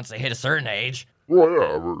back once they hit a certain age.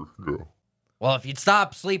 Well, if you'd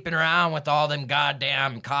stop sleeping around with all them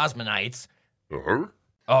goddamn cosmonites.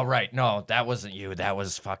 Oh, right. No, that wasn't you. That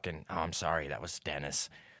was fucking... Oh, I'm sorry. That was Dennis.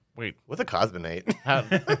 Wait, What's a cosmonite?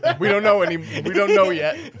 We don't know We don't know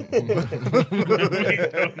yet.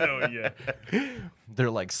 No, yeah.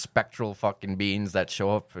 They're like spectral fucking beings that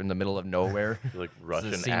show up in the middle of nowhere. Like It's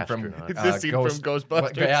Russian the scene from, astronaut. The scene from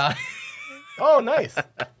Ghostbusters. Yeah. Oh, nice.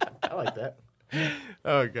 I like that.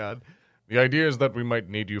 Oh God. the idea is that we might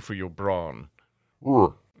need you for your brawn.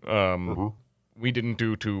 We didn't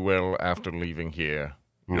do too well after leaving here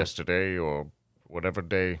yesterday or whatever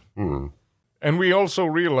day. And we also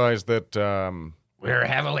realized that We're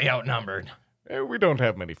heavily outnumbered. we don't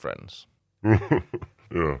have many friends. That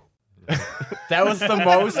was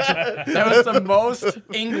the most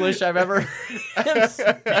English I've ever heard him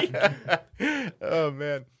speak. Oh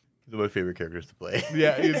man. These are my favorite characters to play.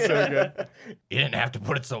 Yeah, he's so good. You didn't have to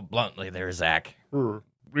put it so bluntly there, Zach.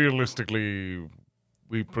 Realistically,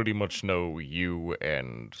 we pretty much know you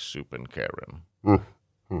and Soup and Karen.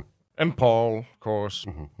 And Paul, of course.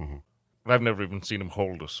 But I've never even seen him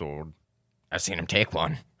hold a sword. I've seen him take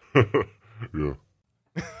one. Yeah.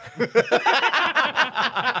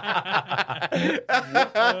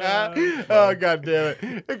 Oh, God damn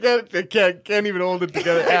it. I can't even hold it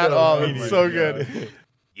together at all. It's so good.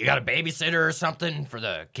 You got a babysitter or something for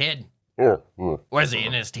the kid? Oh, yeah. What is he,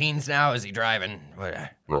 in his teens now? Is he driving? What,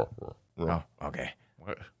 Yeah. Oh, okay.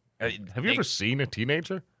 What? Have you ever seen a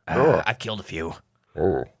teenager? I've killed a few.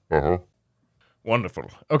 Oh, uh-huh. Wonderful.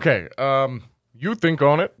 Okay, you think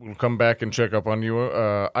on it. We'll come back and check up on you.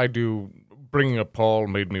 I do. Bringing up Paul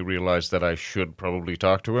made me realize that I should probably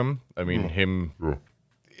talk to him. I mean, him.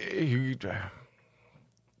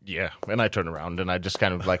 Yeah, and I turn around and I just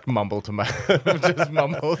kind of like mumble to myself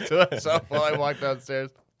while I walk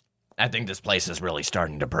downstairs. I think this place is really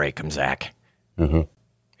starting to break him, Zach.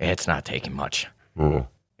 It's not taking much. You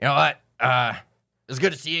know what? It's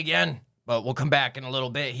good to see you again, but we'll come back in a little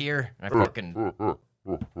bit here. I fucking...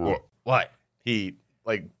 What? He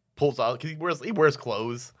like pulls out because he wears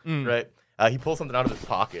clothes, right? He pulls something out of his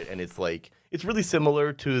pocket, and it's really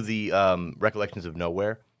similar to the Recollections of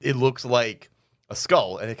Nowhere. It looks like a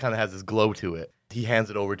skull, and it kind of has this glow to it. He hands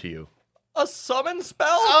it over to you. A summon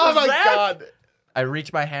spell? Oh, my God. I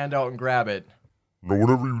reach my hand out and grab it. No,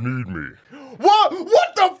 whenever you need me,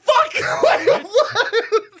 What the fuck?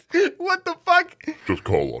 What the fuck? just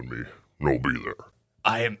call on me, and I'll be there.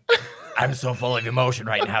 I'm so full of emotion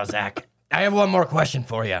right now, Zach. I have one more question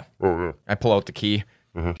for you. Oh, yeah. I pull out the key.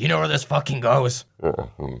 You know where this fucking goes?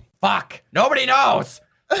 Uh-huh. Fuck! Nobody knows!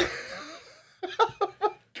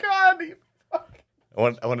 God.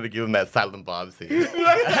 I wanted to give him that Silent Bob scene.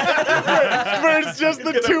 Where it's just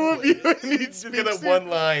the two of you and he Just get that one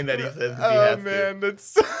line that he says. Oh, man.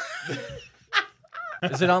 That's...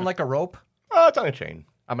 Is it on like a rope? Oh, it's on a chain.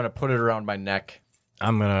 I'm gonna put it around my neck.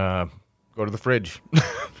 I'm gonna go to the fridge.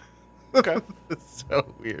 Okay. It's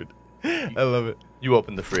so weird. I love it. You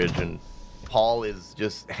open the fridge, and Paul is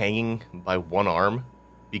just hanging by one arm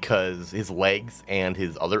because his legs and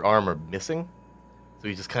his other arm are missing. So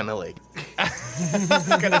he's just kind of like,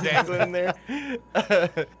 kind of dangling in there.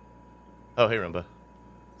 Oh, hey, Rumba.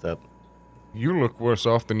 What's up? You look worse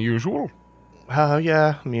off than usual.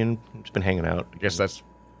 Yeah, I mean, I've just been hanging out. I guess that's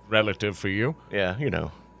relative for you. Yeah, you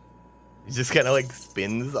know. He just kind of like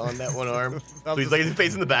spins on that one arm. So he's like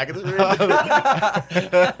facing the back of the fridge.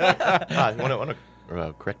 You want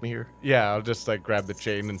to correct me here? Yeah, I'll just like grab the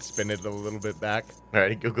chain and spin it a little bit back. All right,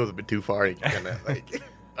 he goes a bit too far. He kind of like...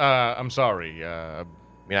 I'm sorry. I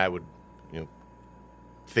mean, I would,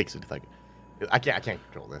 fix it if I could. I can't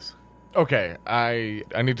control this. Okay, I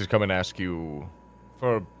need to come and ask you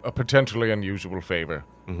for a potentially unusual favor.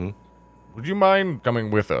 Mm-hmm. Would you mind coming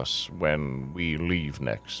with us when we leave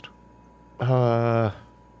next? What are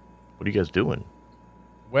you guys doing?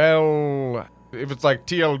 Well, if it's like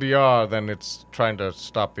TLDR, then it's trying to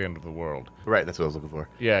stop the end of the world. Right, that's what I was looking for.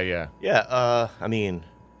 Yeah. Yeah, I mean,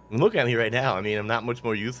 look at me right now. I mean, I'm not much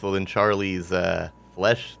more useful than Charlie's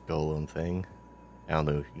flesh golem thing. I don't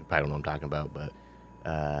know. You probably don't know what I'm talking about, but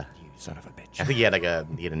You son of a bitch. I think he had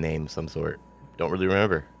a name of some sort. Don't really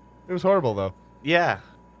remember. It was horrible, though. Yeah,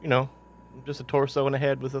 just a torso and a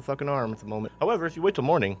head with a fucking arm at the moment. However, if you wait till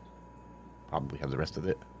morning, probably have the rest of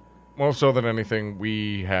it. More so than anything,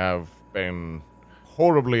 we have been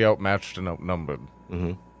horribly outmatched and outnumbered.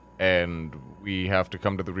 Mm-hmm. And we have to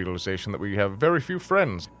come to the realization that we have very few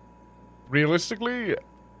friends. Realistically,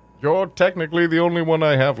 you're technically the only one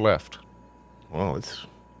I have left. Well, it's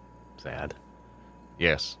sad.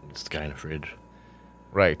 Yes, It's the guy in the fridge.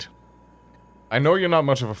 right. I know you're not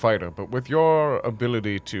much of a fighter, but with your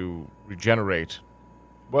ability to regenerate,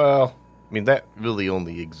 Well, I mean, that really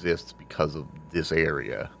only exists because of this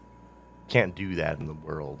area. Can't do that in the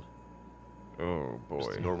world. oh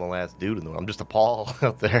Just a boy. normal ass dude in the world. I'm just a Paul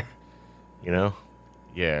out there.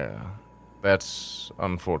 Yeah, that's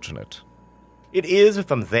unfortunate. It is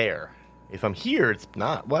if I'm there. If I'm here, it's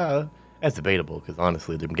not. Well, that's debatable because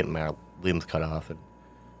honestly, they're getting my limbs cut off, and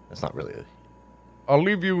that's not really. I'll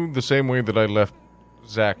leave you the same way that I left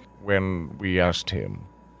Zach when we asked him.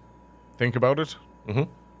 Think about it. Mm-hmm.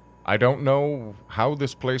 I don't know how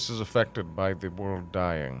this place is affected by the world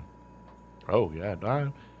dying, Oh yeah,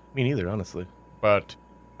 me neither, honestly. but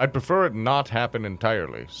I'd prefer it not happen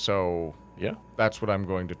entirely, so Yeah. that's what I'm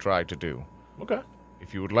going to try to do. Okay.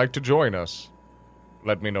 If you would like to join us,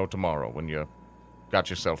 let me know tomorrow when you got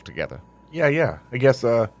yourself together. Yeah. I guess.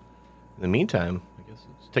 In the meantime, I guess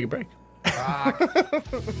let's take a break.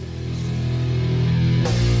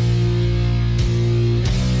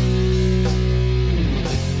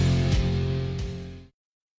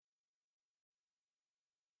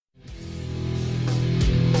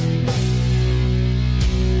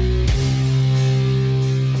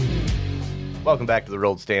 Welcome back to the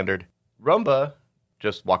Rolled Standard. Rumba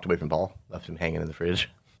just walked away from Paul, left him hanging in the fridge.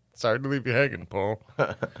 Sorry to leave you hanging, Paul.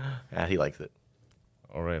 Yeah, he likes it.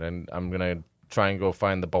 All right, and I'm going to try and go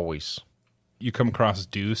find the boys. You come across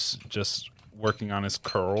Deuce just working on his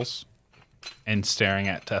curls and staring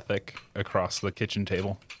at Tethek across the kitchen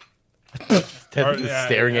table. Teth is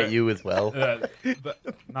staring at you as well,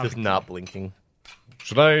 Not just not blinking.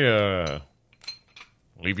 Should I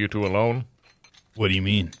leave you two alone? What do you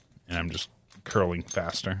mean? And I'm just curling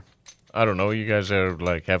faster. I don't know. You guys are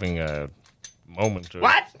like having a moment. Or...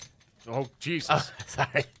 What? Oh, Jesus. Oh,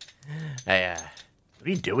 sorry. Hey, what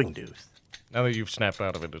are you doing, Deuce? Now that you've snapped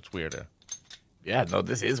out of it, it's weirder. Yeah, no,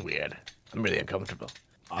 this is weird. I'm really uncomfortable.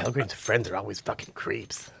 Helgren's friends are always fucking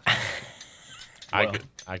creeps. I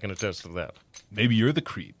can attest to that. Maybe you're the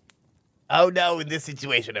creep. Oh, no, in this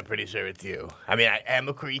situation, I'm pretty sure it's you. I mean, I am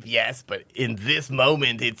a creep, yes, but in this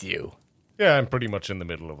moment, it's you. Yeah, I'm pretty much in the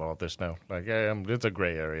middle of all this now. Like, it's a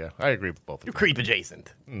gray area. I agree with both of You're you. creep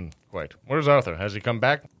adjacent. Quite. Where's Arthur? Has he come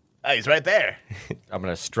back? Oh, he's right there. I'm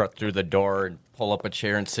going to strut through the door and pull up a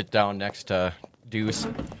chair and sit down next to Deuce.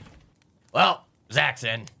 Well, Zach's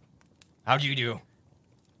in. How'd you do?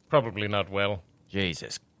 Probably not well.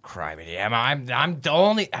 Jesus criminy. I'm the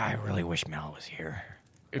only... I really wish Mel was here.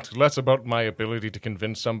 It's less about my ability to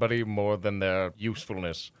convince somebody more than their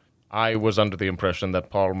usefulness. I was under the impression that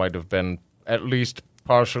Paul might have been at least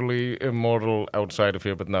partially immortal outside of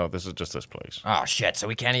here, but no, this is just this place. Oh, shit. So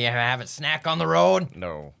we can't even have a snack on the road?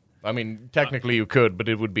 No. I mean, technically you could, but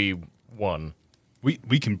it would be one. We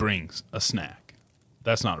can bring a snack.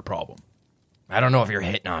 That's not a problem. I don't know if you're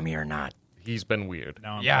hitting on me or not. He's been weird.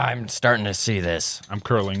 Now I'm starting to see this. I'm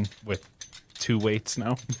curling with 2 weights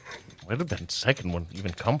now. Where did that second one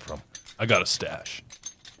even come from? I got a stash.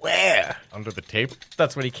 Where? Under the table?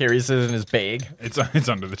 That's what he carries in his bag. It's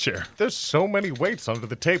under the chair. There's so many weights under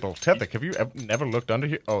the table. Tethek, have you never looked under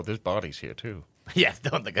here? Oh, there's bodies here, too. Yes,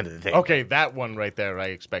 don't look under the table. Okay, that one right there I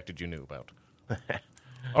expected you knew about.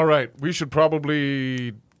 All right, we should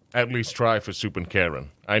probably at least try for Soup and Karen.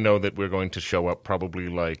 I know that we're going to show up probably,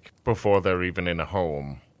 like, before they're even in a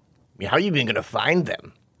home. I mean, how are you even going to find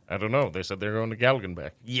them? I don't know. They said they're going to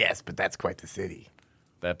Galgenbeck. Yes, but that's quite the city.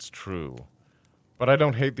 That's true. But I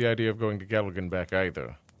don't hate the idea of going to Galgenbeck either.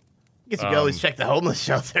 I guess you can always check the homeless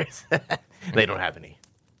shelters. They don't have any.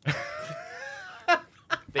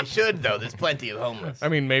 They should, though. There's plenty of homeless. I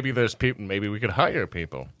mean, maybe there's people. Maybe we could hire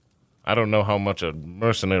people. I don't know how much a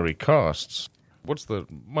mercenary costs. What's the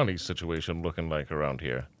money situation looking like around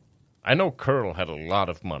here? I know Curl had a lot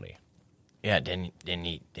of money. Yeah, didn't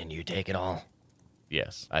you take it all?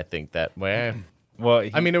 Yes, I think that way. Well,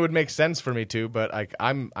 I mean, it would make sense for me too, but like,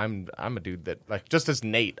 I'm a dude that like just as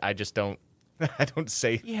Nate, I just don't. I don't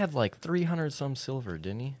say. He had like 300 some silver,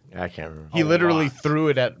 didn't he? I can't remember. He literally threw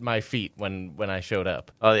it at my feet when I showed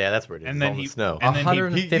up. Oh, yeah, that's where it is. And It's then all in he- the snow. and then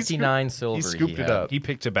 159 silver. He scooped it had. up. he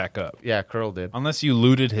picked it back up. Yeah, Curl did. Unless you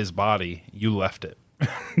looted his body, you left it.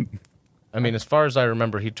 I mean, as far as I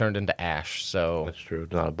remember, he turned into ash. So That's true.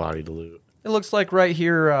 Not a body to loot. It looks like right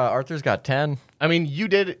here, Arthur's got 10. I mean, you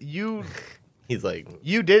did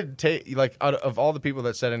take like out of all the people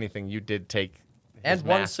that said anything, you did take And his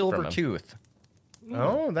one mask silver from him. tooth.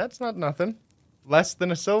 Oh, that's not nothing. Less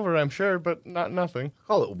than a silver, I'm sure, but not nothing.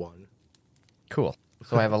 Call it one. Cool.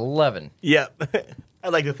 So I have 11. Yep. I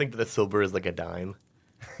like to think that the silver is like a dime.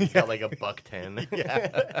 It's got like a $1.10.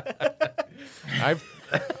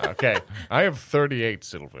 Okay, I have 38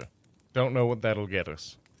 silver. Don't know what that'll get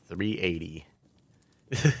us. 380.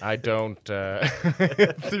 I don't.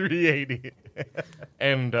 380.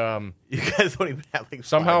 And You guys don't even have like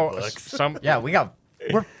somehow, $5. Yeah,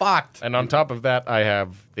 we're fucked. and on top of that, I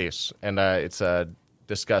have this, and it's a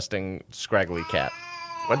disgusting, scraggly cat.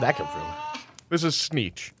 Where'd that come from? This is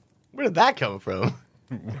Sneech. Where did that come from?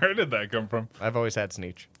 Where did that come from? I've always had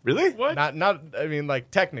Sneech. Really? What? Not. I mean, like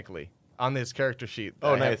technically, on this character sheet.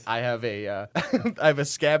 Oh, I have- nice. I have a. I have a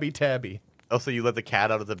scabby tabby. Oh, so you let the cat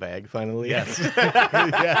out of the bag finally? Yes.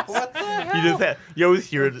 Yes. You just have, you always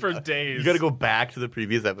hear it For days. You got to go back to the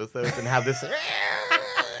previous episodes and have this.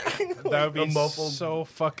 That would be a muffled, so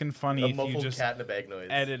fucking funny a if you muffled just cat in a bag noise.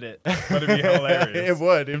 edit it. That'd be hilarious. It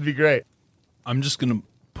would. It'd be great. I'm just going to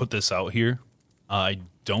put this out here. I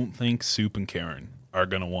don't think Soup and Karen are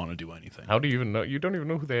going to want to do anything. How do you even know? You don't even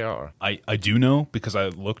know who they are. I do know because I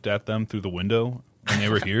looked at them through the window when they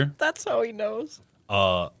were here. That's how he knows.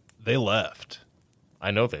 They left.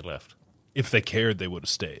 I know they left. If they cared, they would have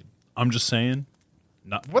stayed. I'm just saying.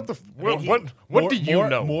 Not What the? mean, What do you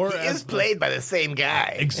know? More He as is played by the same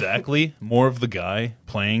guy. exactly. More of the guy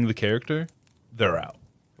playing the character. They're out.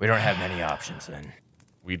 We don't have many options then.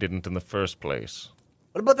 We didn't in the first place.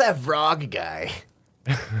 What about that Vrog guy?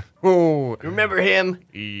 Oh, Remember him?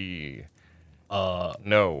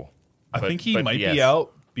 No. I But- think he but might yes. be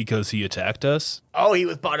out because he attacked us. Oh, he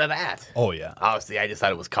was part of that. Oh, yeah. Oh, see, I just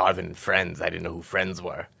thought it was Carvin and friends. I didn't know who friends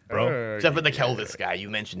were. Bro. Except for the Kelvis guy. You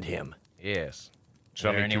mentioned him. Yes. Is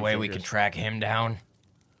there Johnny any Two way we can Fingers. track him down?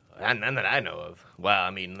 None that I know of. Well,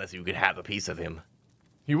 I mean, unless you could have a piece of him.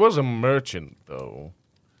 He was a merchant, though.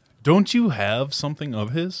 Don't you have something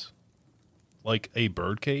of his? Like a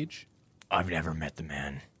bird cage? I've never met the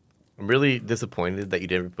man. I'm really disappointed that you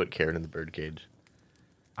didn't put Karen in the birdcage.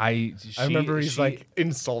 I remember he's like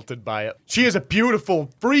insulted by it. She is a beautiful,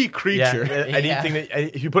 free creature. Yeah, anything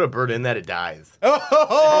that if you put a bird in that, it dies.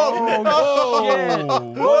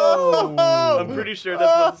 I'm pretty sure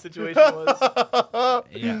that's what the situation was.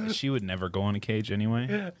 Yeah, she would never go in a cage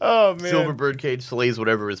anyway. Oh man. Silver bird cage slays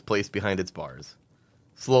whatever is placed behind its bars.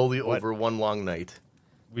 Slowly over one long night.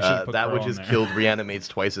 We should put That Crow which in is there. killed reanimates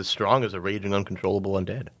twice as strong as a raging, uncontrollable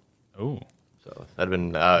undead. Oh. So that'd been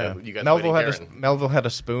you guys. Melville had a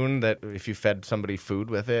spoon that if you fed somebody food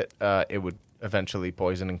with it, it would eventually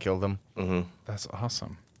poison and kill them. That's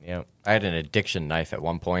awesome. Yeah. I had an addiction knife at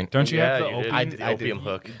one point. Don't you Yeah, have the you opium? did. The I opium did.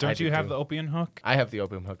 hook. Don't I you did have too. the opium hook? I have the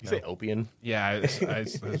opium hook. You now. say opium? Yeah,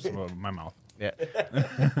 my mouth. Yeah.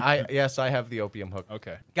 Yes, I have the opium hook.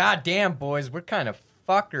 Okay. God damn, boys, we're kind of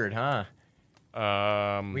fuckered, huh?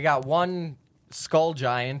 We got one skull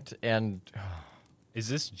giant and Is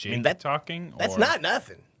this Jake that- talking? That's or- not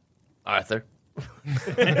nothing, Arthur.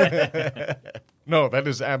 No, that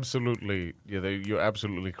is absolutely. Yeah, you're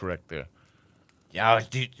absolutely correct there. yeah,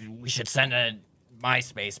 dude, we should send a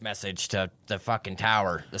MySpace message to the fucking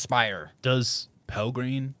tower, the spire. Does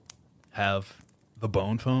Pelgrane have the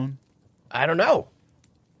bone phone? I don't know.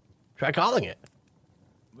 Try calling it.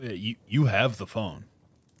 You have the phone.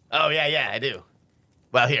 Oh yeah, I do.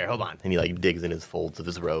 Well, here, hold on. And he like digs in his folds of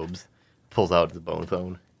his robes, pulls out his bone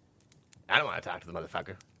phone. I don't want to talk to the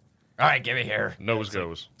motherfucker. All right, give it here. Nose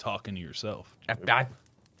goes. Talking to yourself.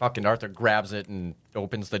 Fucking Arthur grabs it and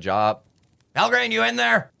opens the jaw. Pelgrane, you in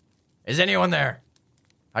there? Is anyone there?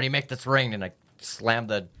 How do you make this ring? And I slam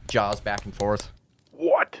the jaws back and forth.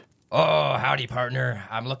 What? Oh, howdy, partner.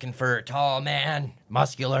 I'm looking for a tall man,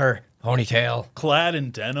 muscular, ponytail. Clad in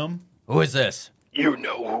denim? Who is this? You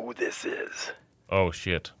know who this is. Oh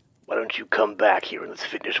shit. Why don't you come back here and let's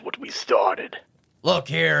finish what we started? Look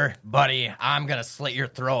here, buddy. I'm gonna slit your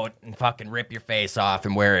throat and fucking rip your face off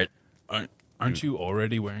and wear it. Aren't you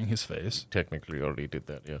already wearing his face? Technically already did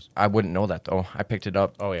that, yes. I wouldn't know that, though. I picked it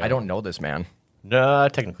up. Oh, yeah. I don't know this man. No,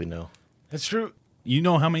 technically no. It's true. You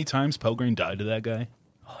know how many times Pelgrane died to that guy?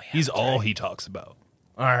 Oh, yeah. He's all he talks about.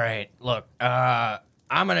 All right, look. I'm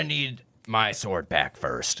gonna need my sword back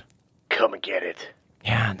first. Come and get it.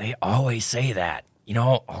 Yeah, they always say that. You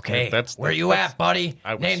know, okay. Where you at, buddy?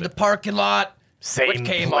 I would Name say- the parking lot. Same Which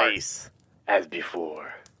Kmart? place as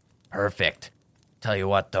before. Perfect. Tell you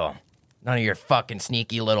what, though. None of your fucking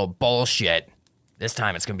sneaky little bullshit. This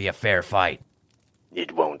time it's gonna be a fair fight.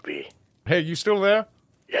 It won't be. Hey, you still there?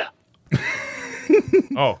 Yeah.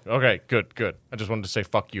 Oh, okay, good. I just wanted to say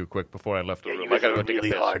fuck you quick before I left the Yeah, room. you have a gotta take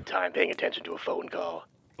really piss. hard time paying attention to a phone call.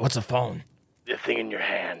 What's a phone? The thing in your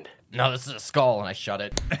hand. No, this is a skull, and I shut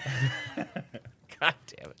it. God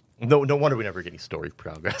damn it. No wonder we never get any story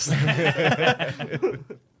progress.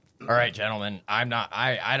 All right, gentlemen.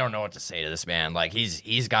 I don't know what to say to this man. Like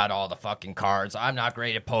he's got all the fucking cards. I'm not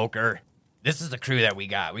great at poker. This is the crew that we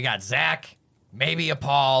got. We got Zach, maybe a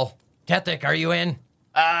Paul. Tethik, are you in?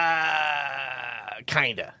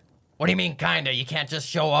 Kinda. What do you mean, kinda? You can't just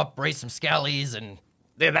show up, raise some skellies, and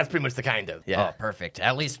Yeah, that's pretty much the kind of. Yeah. oh, perfect.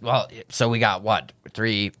 At least, well, so we got what?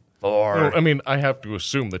 3, 4. Well, I mean, I have to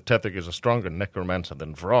assume that Tethik is a stronger necromancer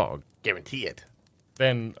than Vrog. Guarantee it.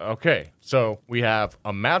 Then, okay, so we have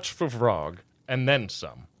a match for Vrog and then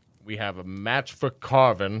some. We have a match for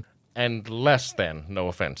Carvin and less than, no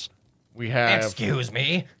offense. We have, Excuse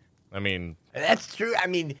me. I mean, That's true. I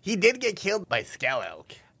mean, he did get killed by Skell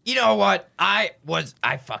Elk. You know what?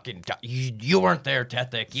 You weren't there,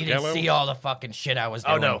 Tethik. You didn't Skello? see all the fucking shit I was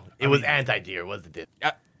Oh doing. no, it was anti-deer, wasn't it?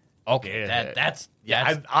 Okay, Yeah. that's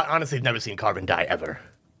I honestly have never seen Carvin die ever.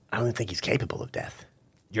 I don't think he's capable of death.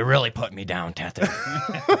 you're really putting me down, Tethik.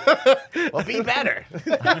 Well, be better.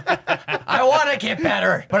 I want to get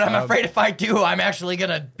better, but I'm afraid if I do, I'm actually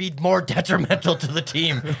gonna be more detrimental to the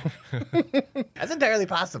team. That's entirely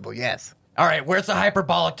possible. Yes. All right, where's the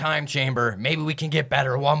hyperbolic time chamber? Maybe we can get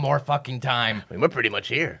better one more fucking time. I mean, we're pretty much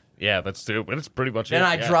here. yeah, that's pretty much Then it.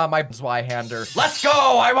 I yeah. draw my Zweihander. Let's go!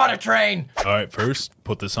 I want to train. All right, first,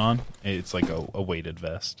 put this on. It's like a weighted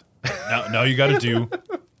vest. Now you got to do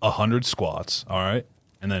 100 squats, all right?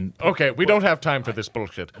 And then Okay, we don't have time for this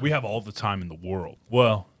bullshit. we have all the time in the world.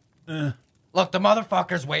 Well, Look, the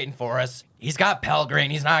motherfucker's waiting for us. He's got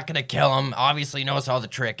Pelgrane. He's not gonna kill him. Obviously knows how the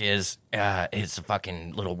trick is. It's a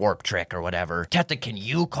fucking little warp trick or whatever. Teta, can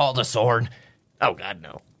you call the sword? Oh, God,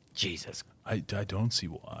 no. Jesus. I don't see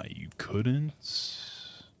why you couldn't.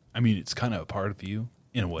 I mean, it's kind of a part of you,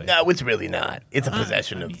 in a way. No, it's really not. It's a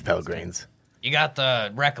possession of Pelgrane's. You got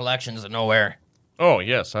the recollections of nowhere. Oh,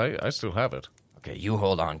 yes, I still have it. Okay, you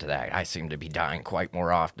hold on to that. I seem to be dying quite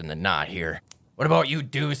more often than not here. What about you,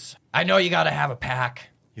 Deuce? I know you gotta have a pack.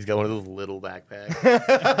 He's got one of those little backpacks.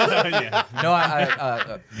 No,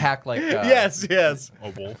 I pack like... yes. A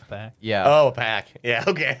wolf pack? Yeah. Oh, a pack. Yeah,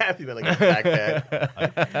 okay. Happy about like a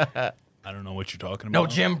backpack. I don't know what you're talking about. No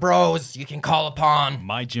gym bros you can call upon.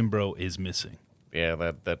 My gym bro is missing. Yeah,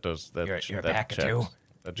 that does that. You're a that pack of checks. two?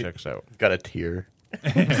 That checks out. Got a tear.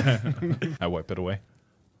 I wipe it away.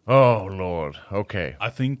 Oh Lord. Okay. I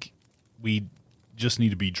think we just need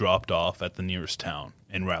to be dropped off at the nearest town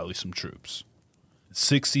and rally some troops.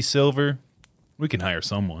 60 silver, we can hire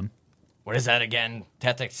someone. What is that again?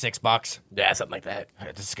 Teta, $6? Yeah, something like that.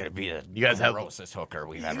 This is gonna be the You guys have- grossest hooker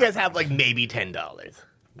we've You ever... guys have like maybe $10.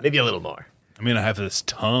 Maybe a little more. I mean, I have this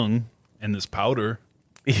tongue and this powder.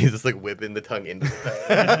 He's just like whipping the tongue into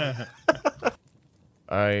the pan.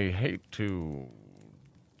 I hate to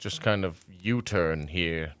just kind of U-turn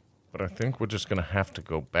here, but I think we're just gonna have to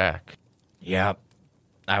go back. Yep.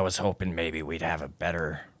 I was hoping maybe we'd have a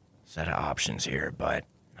better set of options here, but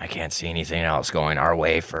I can't see anything else going our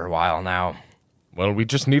way for a while now. Well, we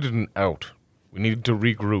just needed an out. We needed to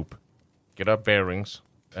regroup, get our bearings,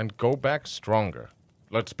 and go back stronger.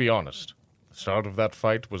 Let's be honest. The start of that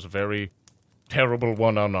fight was a very terrible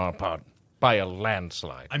one on our part, by a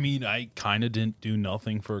landslide. I mean, I kind of didn't do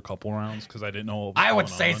nothing for a couple rounds because I didn't know what was I would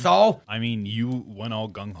going say on. so. I mean, you went all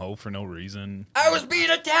gung-ho for no reason. I was being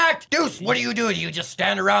attacked! Deuce, what do? Do you just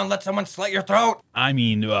stand around and let someone slit your throat? I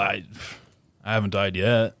mean, I haven't died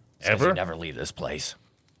yet. Says Ever? he'd never leave this place.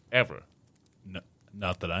 Ever.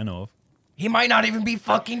 Not that I know of. He might not even be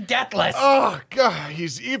fucking deathless. Oh, God,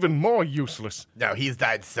 he's even more useless. No, he's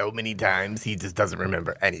died so many times, he just doesn't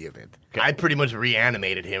remember any of it. I pretty much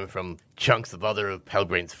reanimated him from chunks of other of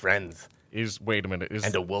Pelgrane's friends Wait a minute,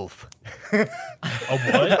 and a wolf. A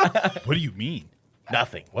what? What do you mean?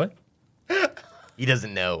 Nothing. What? He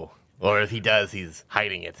doesn't know. Or if he does, he's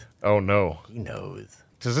hiding it. Oh, no. He knows.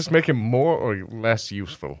 Does this make him more or less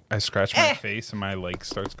useful? I scratch my face and my leg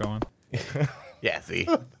starts going. Yeah, see?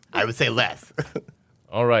 I would say less.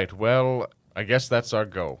 All right, well, I guess that's our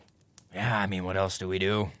go. Yeah, I mean, what else do we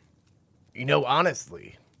do? You know,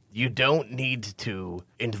 honestly, you don't need to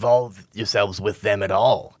involve yourselves with them at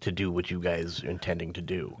all to do what you guys are intending to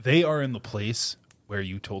do. They are in the place where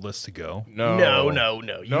you told us to go. No. No.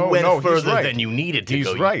 You went he's further right. than you needed to He's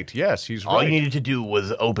go. right, yes, he's All right. you needed to do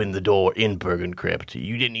was open the door in Bergen Crypt.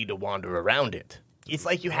 You didn't need to wander around it. It's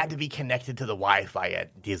like you had to be connected to the Wi-Fi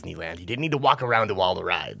at Disneyland. You didn't need to walk around to all the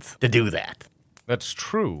rides to do that. That's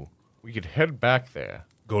true. We could head back there,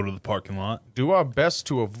 Go to the parking lot, do our best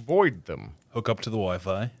to avoid them, hook up to the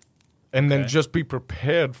Wi-Fi. and then Okay. just be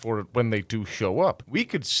prepared for it when they do show up. We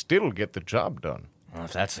could still get the job done. Well,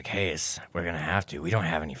 if that's the case, we're gonna have to. We don't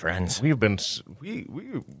have any friends. We have been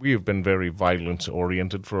we have been very violence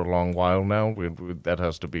oriented for a long while now. That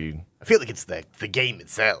has to be I feel like it's the game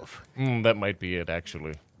itself. that might be it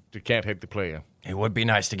actually. You can't hate the player. It would be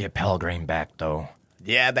nice to get Pelgrane back, though.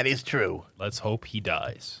 Yeah, that is true. Let's hope he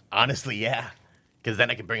dies. Honestly, yeah. Because then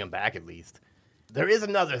I can bring him back at least. There is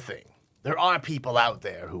another thing. There are people out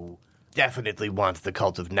there who definitely want the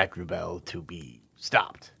cult of Necrubel to be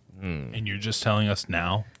stopped. And you're just telling us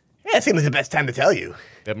now? Yeah, it seems like the best time to tell you.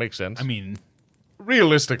 That makes sense. I mean,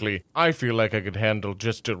 realistically, I feel like I could handle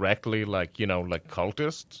just directly like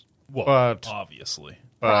cultists. well, But- obviously.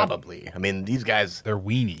 Probably. I mean, these guys, They're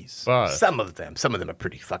weenies. But some of them are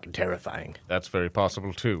pretty fucking terrifying. that's very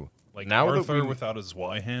possible too. Like now that Arthur we- without his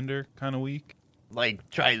Y-hander, kind of weak. Like,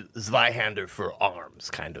 try Zweihander for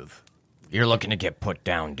arms, kind of. You're looking to get put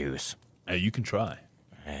down, Deuce. Hey, you can try.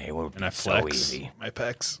 Hey, it would And I be so flex easy. my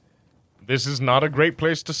pecs. This is not a great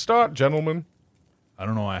place to start, gentlemen. I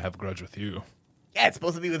don't know why I have a grudge with you. Yeah, it's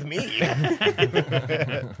supposed to be with me.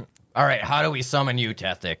 All right, how do we summon you,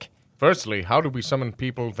 Tethic? Firstly, how do we summon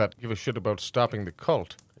people that give a shit about stopping the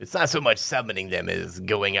cult? It's not so much summoning them as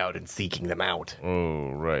going out and seeking them out. Oh,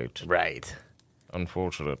 right. Right.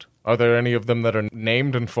 Unfortunate. Are there any of them that are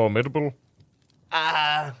named and formidable?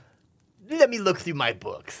 Let me look through my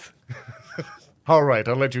books. All right,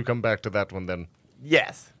 I'll let you come back to that one then.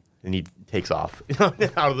 Yes. And he takes off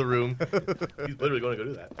out of the room. He's literally going to go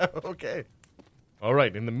do that. Okay. All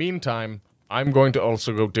right, in the meantime, I'm going to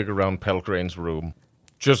also go dig around Pelgrane's room,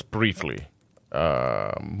 just briefly.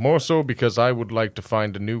 More so because I would like to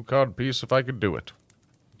find a new card piece if I could do it.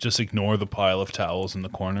 Just ignore the pile of towels in the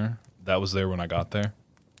corner. That was there when I got there.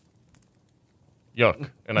 Yuck.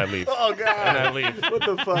 And I leave. Oh, God. And I leave. What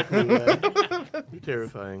the fuck was that?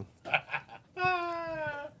 Terrifying.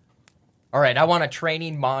 All right, I want a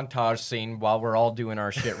training montage scene while we're all doing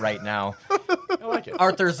our shit right now. I like it.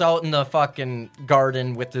 Arthur's out in the fucking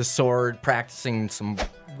garden with his sword, practicing some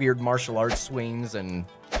weird martial arts swings and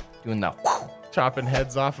doing the. Chopping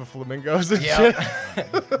heads off of flamingos and Yeah.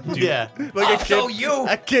 shit. Yeah. Like I'll show you.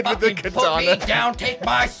 a kid with a Fucking put me katana. down. Take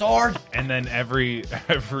my sword. And then every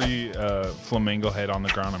flamingo head on the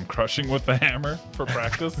ground, I'm crushing with the hammer for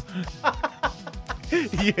practice.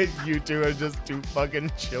 Yeah, you two are just two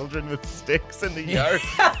fucking children with sticks in the yard.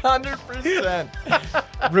 100%.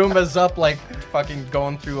 Roomba's up, like, fucking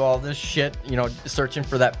going through all this shit, searching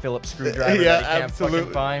for that Phillips screwdriver Yeah, that he can't absolutely.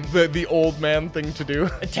 fucking find. The old man thing to do.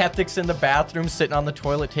 Tethic's in the bathroom, sitting on the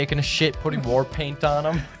toilet, taking a shit, putting war paint on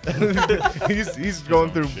him. he's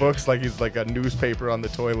going through books like he's like a newspaper on the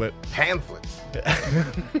toilet. Pamphlets.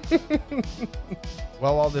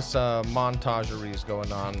 While all this montagery is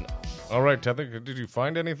going on, All right, Tethic, did you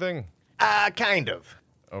find anything? Kind of.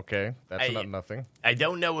 Okay, that's I- not nothing. I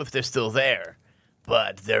don't know if they're still there,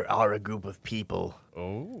 but there are a group of people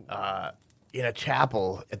Oh. in a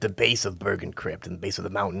chapel at the base of Bergen Crypt, in the base of the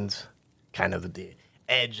mountains, kind of at the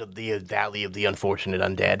edge of the Valley of the Unfortunate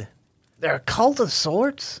Undead. They're a cult of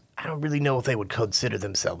sorts. I don't really know if they would consider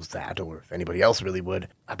themselves that, or if anybody else really would.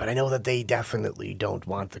 But I know that they definitely don't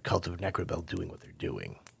want the cult of Necrobell doing what they're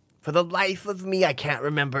doing. For the life of me, I can't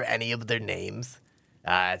remember any of their names.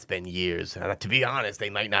 It's been years. To be honest,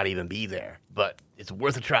 they might not even be there. But it's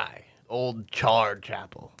worth a try. Old charred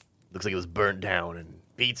chapel. Looks like it was burnt down, and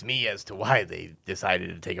beats me as to why they decided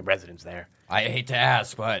to take up residence there. I hate to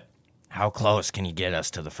ask, but how close can you get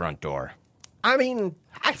us to the front door? I mean,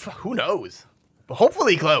 who knows? But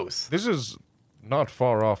hopefully close. This is not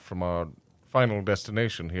far off from our final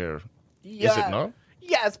destination here, is it not?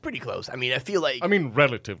 Yeah, it's pretty close. I mean, I feel like... I mean,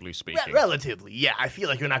 relatively speaking. relatively, yeah. I feel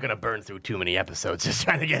like you're not going to burn through too many episodes just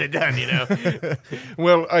trying to get it done, you know?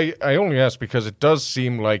 Well, I only ask because it does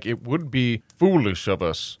seem like it would be foolish of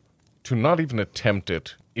us to not even attempt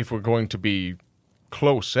it if we're going to be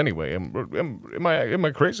close anyway. Am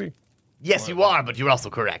I crazy? Yes, you are, but you're also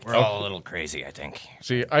correct. We're all a little crazy, I think.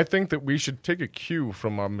 See, I think that we should take a cue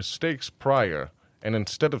from our mistakes prior, and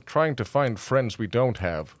instead of trying to find friends we don't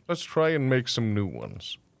have, let's try and make some new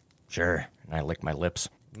ones. Sure. And I lick my lips.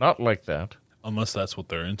 Not like that. Unless that's what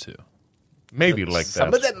they're into. Maybe like that.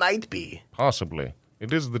 Some of them might be. Possibly.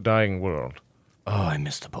 It is the dying world. Oh, I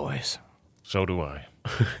miss the boys. So do I.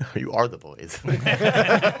 You are the boys.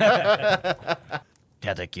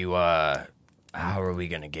 Tethic, how are we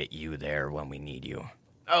gonna get you there when we need you?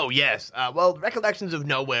 Oh, yes. Well, Recollections of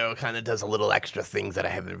Nowhere kind of does a little extra things that I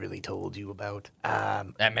haven't really told you about.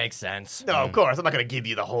 That makes sense. No, of course. I'm not going to give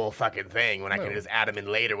you the whole fucking thing when I can just add them in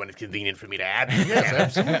later when it's convenient for me to add them.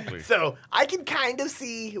 Yes, absolutely. So I can kind of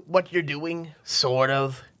see what you're doing, sort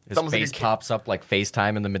of. His face pops up like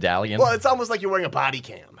FaceTime in the medallion. Well, it's almost like you're wearing a body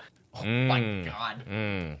cam. Oh my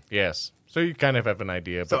god. Yes. So you kind of have an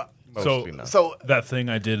idea, but mostly not. So That thing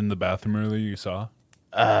I did in the bathroom earlier, you saw?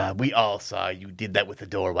 we all saw you did that with the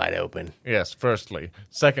door wide open. Yes, firstly.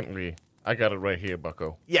 Secondly, I got it right here,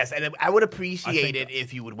 bucko. Yes, and I would appreciate it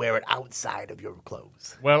if you would wear it outside of your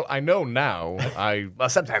clothes. Well, I know now. Well,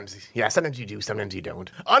 sometimes you do, sometimes you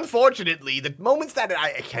don't. Unfortunately, the moments that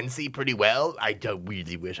I can see pretty well, I don't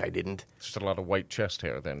really wish I didn't. Just a lot of white chest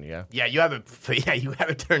hair then, yeah? Yeah, you have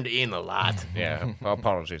it turned in a lot. Yeah,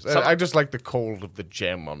 apologies. I just like the cold of the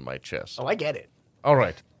gem on my chest. Oh, I get it. All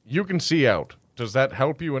right, you can see out. Does that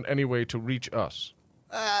help you in any way to reach us?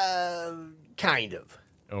 Kind of.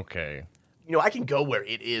 Okay. You know, I can go where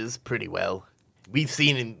it is pretty well. We've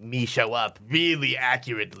seen me show up really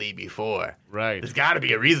accurately before. Right. There's got to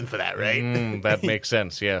be a reason for that, right? That makes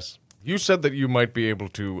sense, yes. You said that you might be able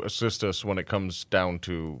to assist us when it comes down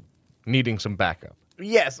to needing some backup.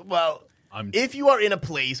 Yes, well, if you are in a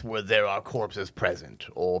place where there are corpses present,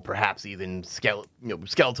 or perhaps even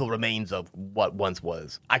skeletal remains of what once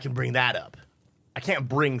was, I can bring that up. I can't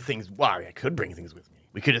bring things. Well, I could bring things with me.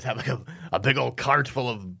 We could just have like a big old cart full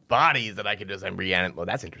of bodies that I could just reanimate. Well,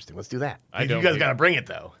 that's interesting. Let's do that. I You don't guys need- got to bring it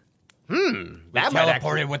though. That might Teleported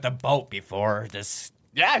actually. with the boat before. Just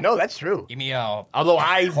Yeah, no, that's true. give me a Although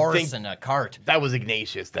I horse think and a cart. that was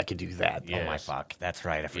Ignatius that could do that. Oh my fuck. That's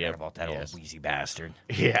right. I forgot Yep, about that yes. old wheezy bastard.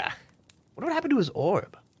 Yeah. What would happen to his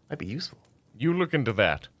orb? Might be useful. You look into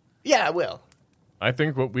that. Yeah, I will. I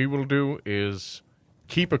think what we will do is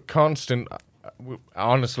keep a constant.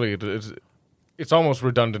 Honestly, it's almost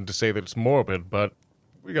redundant to say that it's morbid, but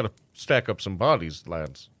we got to stack up some bodies,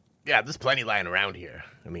 lads. Yeah, there's plenty lying around here.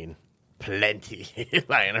 I mean, plenty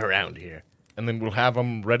lying around here. And then we'll have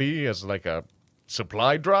them ready as like a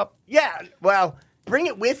supply drop. Yeah, well, bring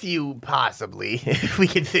it with you, possibly, if we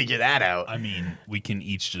can figure that out. I mean, we can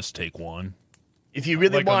each just take one. If you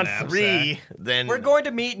really Like a want knapsack. 3, then... We're going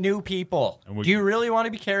to meet new people. And we- Do you really want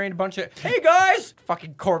to be carrying a bunch of, hey guys,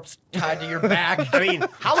 fucking corpse tied to your back? I mean,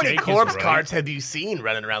 how many Jake is corpse right. carts have you seen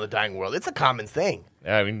running around the dying world? It's a common thing.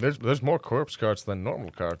 Yeah, I mean, there's more corpse carts than normal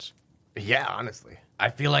carts. Yeah, honestly. I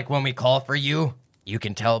feel like when we call for you, you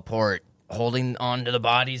can teleport, holding on to the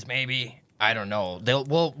bodies. Maybe I don't know.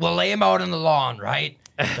 We'll lay them out on the lawn, right?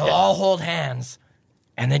 They'll all hold hands,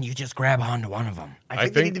 and then you just grab onto one of them. I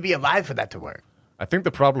think they need to be alive for that to work. I think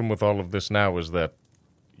the problem with all of this now is that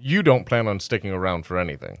you don't plan on sticking around for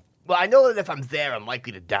anything. Well, I know that if I'm there, I'm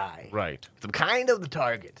likely to die. Right. So I'm kind of the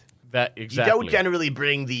target. That exactly. You don't generally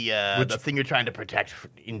bring the thing you're trying to protect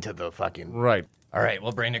into the fucking... Right. All right,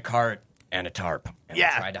 we'll bring a cart and a tarp, and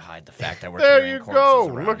Yeah. we'll try to hide the fact that we're There carrying you corpses go.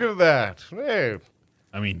 around. Look at that. Hey.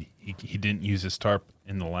 I mean, he didn't use his tarp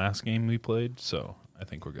in the last game we played, so I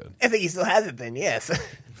think we're good. I think he still has it then, yes.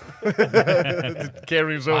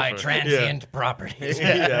 Carries over. My transient properties.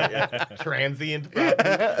 yeah. Transient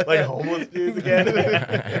property. Like homeless dudes again.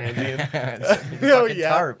 Transient. Oh, Fucking yeah.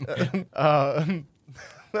 tarp.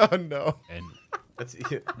 Oh, no. And What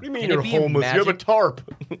do you mean Can it you're be a homeless? You have a magic- tarp.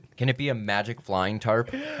 Can it be a magic flying tarp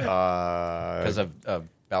because of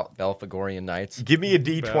Belphegorian Knights? Give me a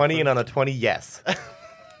D20 and on a 20, yes.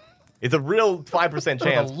 It's a real 5% For the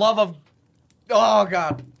chance. love of... Oh,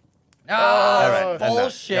 God. Oh, right, then no.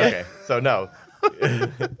 bullshit. Okay, so no.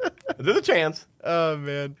 There's a chance. Oh,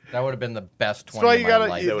 man. That would have been the best That's 20 why of you my gotta.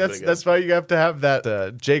 life. That would've been That's why you have to have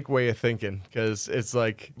that Jake way of thinking, because it's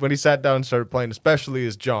like when he sat down and started playing, especially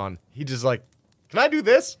as John, he just like, can I do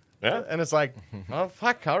this? Yeah. And it's like, oh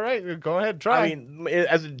fuck, all right, go ahead, try. I mean,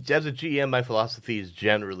 as a GM, my philosophy is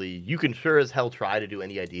generally you can sure as hell try to do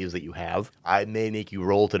any ideas that you have. I may make you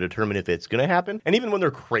roll to determine if it's going to happen. And even when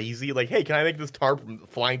they're crazy, like, hey, can I make this tarp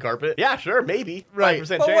flying carpet? Yeah, sure, maybe. Right.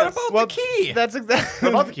 5% But chance. what about the key? That's exactly.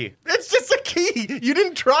 What about the key? It's just a key. You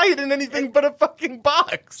didn't try it in anything but a fucking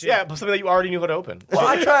box. Yeah, but something that you already knew how to open. Well,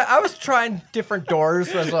 I was trying different doors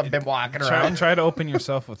as I've been walking around. try to open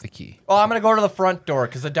yourself with the key. Oh, I'm gonna go to the front door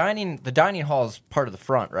because the dining hall is part of the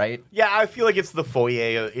front, right? Yeah, I feel like it's the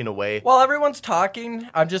foyer in a way. While everyone's talking,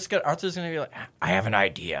 Arthur's gonna be like, I have an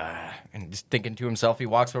idea, and just thinking to himself, he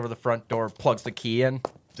walks over to the front door, plugs the key in.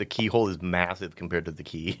 The keyhole is massive compared to the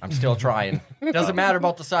key. I'm still trying. Doesn't matter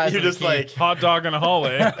about the size. You're of the just key. like, Hot dog in a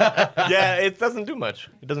hallway. yeah, it doesn't do much.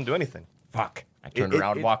 It doesn't do anything. fuck. I turned It-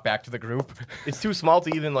 around, it- and walked back to the group. It's too small to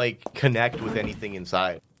even like connect with anything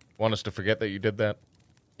inside. Want us to forget that you did that?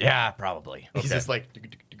 Yeah, probably. He's just like,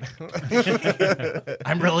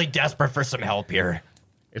 I'm really desperate for some help here.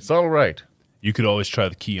 It's all right. You could always try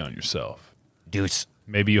the key on yourself. Deuce.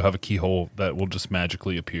 Maybe you have a keyhole that will just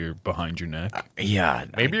magically appear behind your neck. Yeah.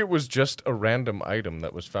 Maybe it was just a random item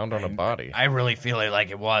that was found on a body. I really feel like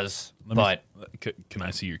it was, but Can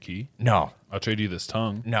I see your key? no. I'll trade you this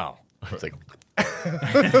tongue. No. it's like,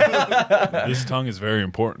 This tongue is very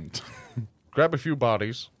important. Grab a few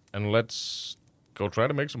bodies and let's go try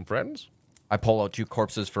to make some friends. I pull out 2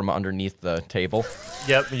 corpses from underneath the table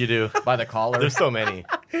yep, you do. by the collar. There's so many.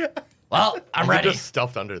 Well, I'm They're ready. just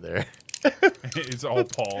stuffed under there. It's all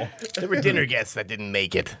Paul. There were dinner guests that didn't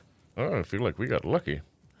make it. Oh, I feel like we got lucky.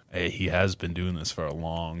 Hey, he has been doing this for a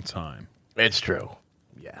long time. It's true.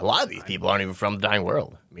 Yeah, a lot of these people aren't even from the dying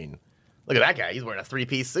world. I mean, look at that guy. He's wearing a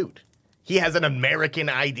 3-piece suit. He has an American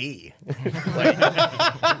ID. Like,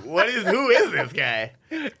 who is this guy?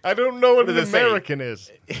 I don't know what What an does it say? American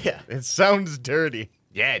is. Yeah. It sounds dirty.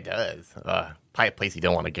 Yeah, it does. Probably a place you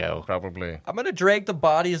don't want to go. Probably. I'm going to drag the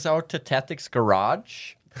bodies out to Tethic's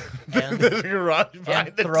garage. And, There's a garage behind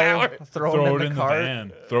and the tower. throw Throw them it in the cart.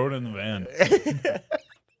 van. Throw it in the van.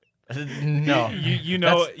 No. You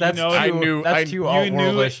know, That's you know, too, I knew- that's I- too you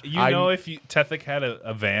outworldish. know if Tethic had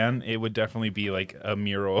a van, it would definitely be like a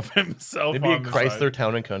mural of himself. It'd be a on the Chrysler side.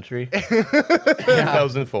 Town and Country.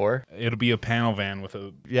 2004. It'll be a panel van with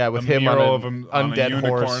a Yeah, with a him on mural an of him on a undead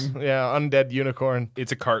unicorn. horse. Yeah, undead unicorn.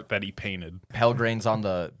 It's a cart that he painted. Pelgrane's on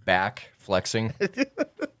the back, flexing.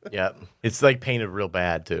 Yeah. It's like painted real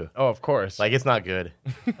bad, too. Oh, of course. Like, it's not good.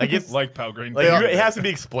 Like, it's Like Pelgrane. like it has to be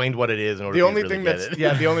explained what it is in order the to only really thing get that's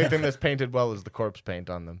it. the only thing that's painted well is the corpse paint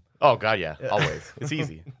on them. Oh, God, yeah. Always. It's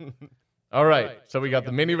easy. All right, so we got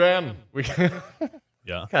the minivan. We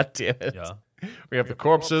yeah. God damn it. Yeah. We have the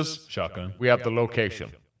corpses. Shotgun. We have the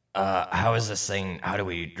location. How is this thing? How do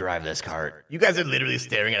we drive this cart? You guys are literally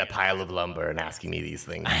staring at a pile of lumber and asking me these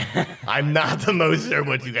things. I'm not the most sure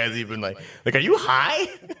what you guys even like. Like, are you high?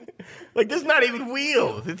 Like, there's not even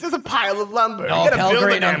wheels. It's just a pile of lumber. No, You gotta build a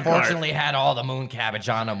Pelgrane damn cart. unfortunately had all the moon cabbage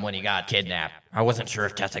on him when he got kidnapped. I wasn't sure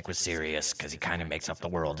if Tethek was serious, because he kind of makes up the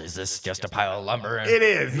world. Is this just a pile of lumber? It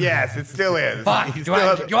is, yes, it still is. Fuck, You do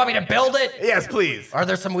still you want me to build it? Yes, please. Are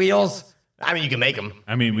there some wheels? I mean, you can make them.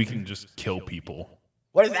 I mean, we can just kill people.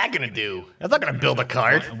 What is that gonna do? That's not gonna build a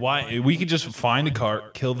cart. Why? We could just find a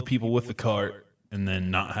cart, kill the people with the cart, and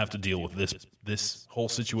then not have to deal with this whole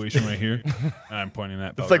situation right here. I'm pointing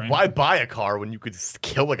at. It's like, why buy a car when you could just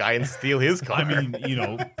kill a guy and steal his car? I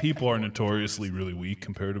mean, people are notoriously really weak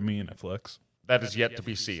compared to me, and I flex. That is yet to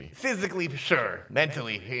be seen. Physically, sure.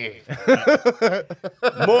 Mentally,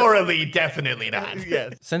 morally, definitely not.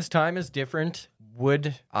 Yes. Since time is different,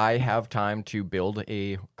 would I have time to build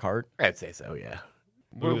a cart? I'd say so, yeah.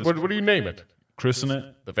 What do you name it? Christen it.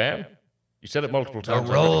 The van? You said it multiple The times.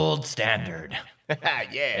 already. rolled standard. Yeah.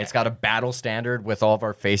 It's got a battle standard with all of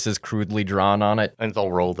our faces crudely drawn on it. And it's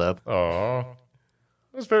all rolled up. Aw.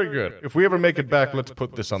 That's very good. If we ever make it back, let's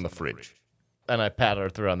put this on the fridge. And I pat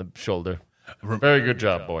Arthur on the shoulder. Very good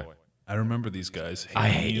job, boy. I remember these guys. I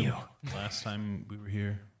hate you. Last time we were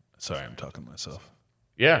here. Sorry, I'm talking to myself.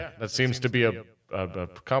 Yeah, that seems to be a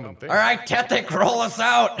common thing. All right, Tethek, roll us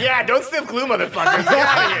out. Yeah, don't stiff glue, motherfuckers. Get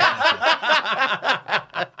out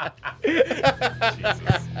of here.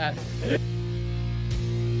 Jesus.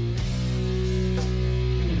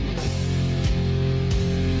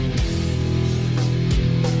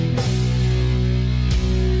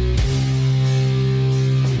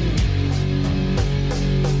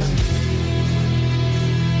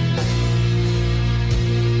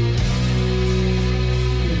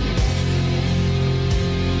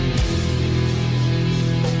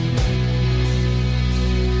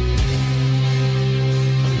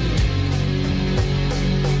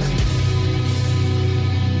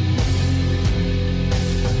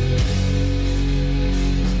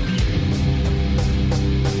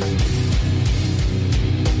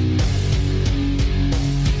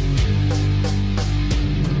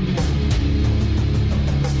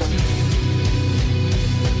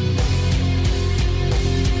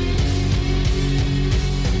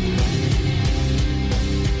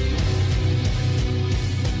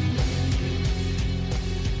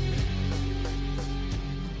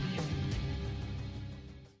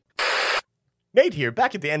 Nate here,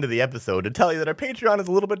 back at the end of the episode to tell you that our Patreon is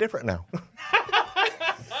a little bit different now.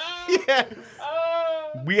 Yes.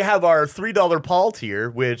 We have our $3 Paul tier,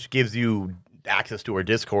 which gives you access to our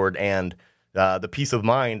Discord and the peace of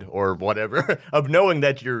mind or whatever of knowing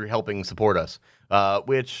that you're helping support us,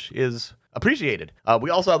 which is appreciated. We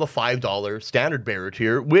also have a $5 standard bearer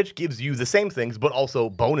tier, which gives you the same things, but also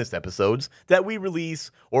bonus episodes that we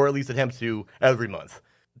release or at least attempt to every month.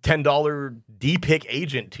 $10 D-Pick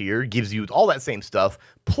Agent tier gives you all that same stuff,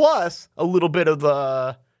 plus a little bit of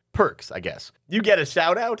the perks, I guess. You get a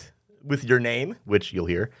shout-out with your name, which you'll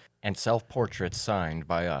hear. And self-portraits signed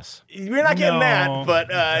by us. You're not getting No, that, but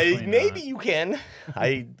definitely maybe not. you can.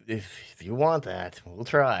 If you want that, we'll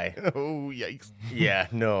try. Oh, yikes. Yeah,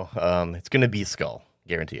 no, it's going to be Skull.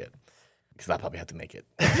 Guarantee it. Because I'll probably have to make it.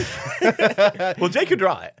 Well, Jake could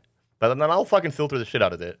draw it, but then I'll fucking filter the shit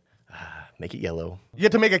out of it. Make it yellow. You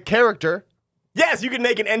get to make a character. Yes, you can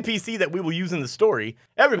make an NPC that we will use in the story.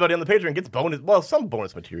 Everybody on the Patreon gets some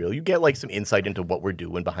bonus material. You get like some insight into what we're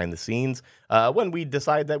doing behind the scenes when we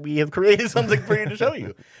decide that we have created something for you to show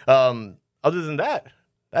you. Other than that,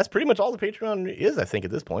 that's pretty much all the Patreon is, I think, at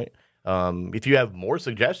this point. If you have more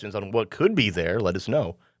suggestions on what could be there, let us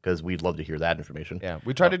know, because we'd love to hear that information. Yeah,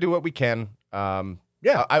 we try to do what we can.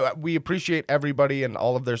 We appreciate everybody and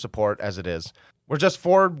all of their support as it is. We're just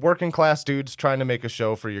four working class dudes trying to make a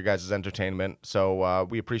show for your guys' entertainment. So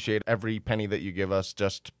we appreciate every penny that you give us.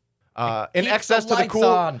 Just in excess to the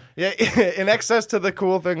cool, in excess to the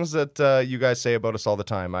cool things that you guys say about us all the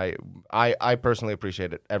time. I personally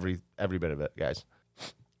appreciate it, every bit of it, guys.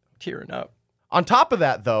 Tearing up. On top of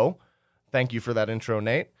that, though, thank you for that intro,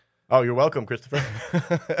 Nate. Oh, you're welcome, Christopher.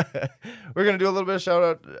 We're going to do a little bit of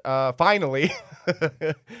shout out, finally,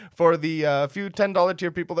 for the few $10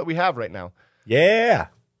 tier people that we have right now. Yeah.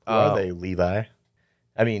 Who are they, Levi?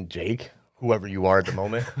 I mean, Jake, whoever you are at the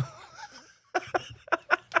moment.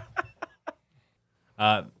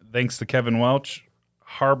 Thanks to Kevin Welch,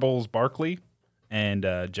 Harbles Barkley, and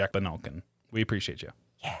Jack Benelkin. We appreciate you.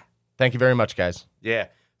 Thank you very much, guys. Yeah.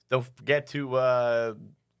 Don't forget to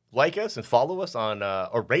like us and follow us on,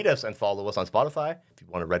 or rate us and follow us on Spotify. If you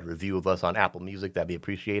want to write a review of us on Apple Music, that'd be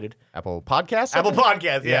appreciated. Apple Podcasts? Apple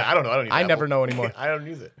Podcasts, yeah. I don't know. I don't use I Apple. never know anymore. I don't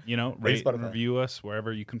use it. Rate and Spotify. review us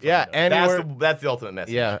wherever you can find Yeah, us. anywhere. That's the ultimate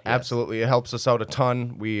message. Yeah, Yes. absolutely. It helps us out a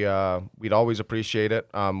ton. We'd always appreciate it.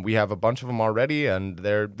 We have a bunch of them already, and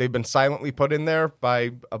they've been silently put in there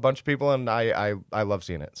by a bunch of people, and I love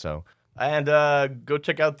seeing it. So And go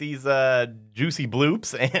check out these juicy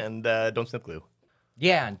bloops and don't sniff glue.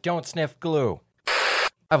 Yeah, and don't sniff glue.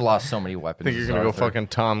 I've lost so many weapons. Think you're gonna go Arthur. fucking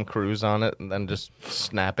Tom Cruise on it and then just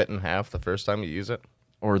snap it in half the first time you use it?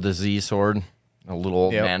 Or the Z sword. A little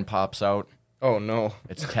old Yep. man pops out. Oh no!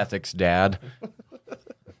 It's Tethic's dad.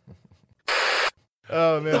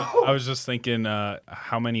 oh man, I was just thinking,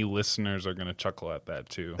 how many listeners are going to chuckle at that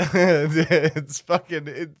too? it's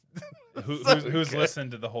fucking. Who's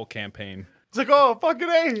listened to the whole campaign? It's like, oh, fucking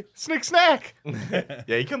A, Snick Snack.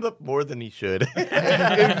 Yeah, he comes up more than he should.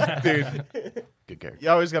 Dude, Good character. you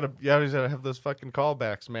always gotta have those fucking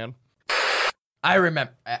callbacks, man. I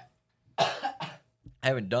remember. I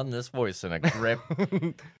haven't done this voice in a grip.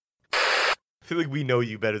 I feel like we know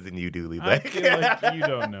you better than you do, I Levi. feel like you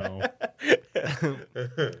don't know.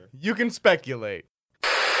 You can speculate.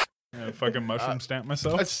 Fucking mushroom stamp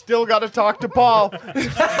myself. I still gotta talk to Paul.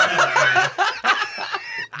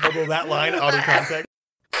 Although that line out of context.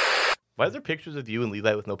 Why is there pictures of you and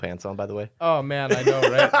Levi with no pants on, by the way? Oh man, I know,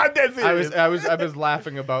 right? I'm dead serious. I was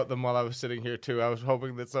laughing about them while I was sitting here too. I was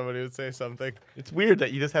hoping that somebody would say something. It's weird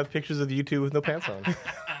that you just have pictures of you two with no pants on.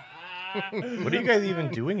 What are you guys even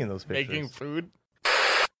doing in those pictures? Making food.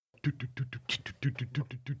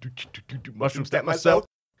 Mushroom stamp myself.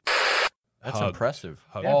 That's Hug. impressive.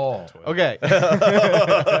 Hug. Oh. Okay.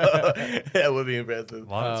 That would be impressive.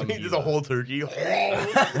 Just a whole turkey.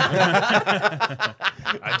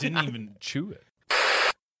 I didn't even chew it.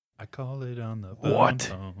 I call it on the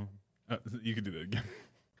What? You can do that again.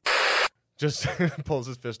 Just pulls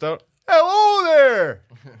his fist out. Hello there.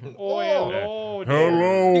 Oh,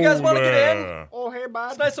 Hello. You guys want to get in? there. Oh hey, bud.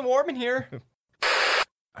 It's nice and warm in here.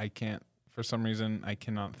 I can't. For some reason, I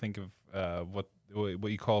cannot think of what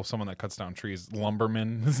you call someone that cuts down trees.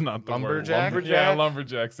 Lumberman is not the Lumberjack? word. Yeah,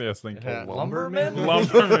 lumberjacks. Yes, thank you. Yeah. Lumberman?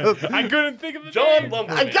 Lumberman. I couldn't think of the John name.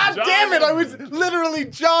 Lumberman. God damn it! I was literally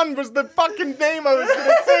John was the fucking name I was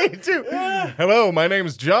gonna say too. Hello, my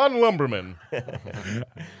name's John Lumberman.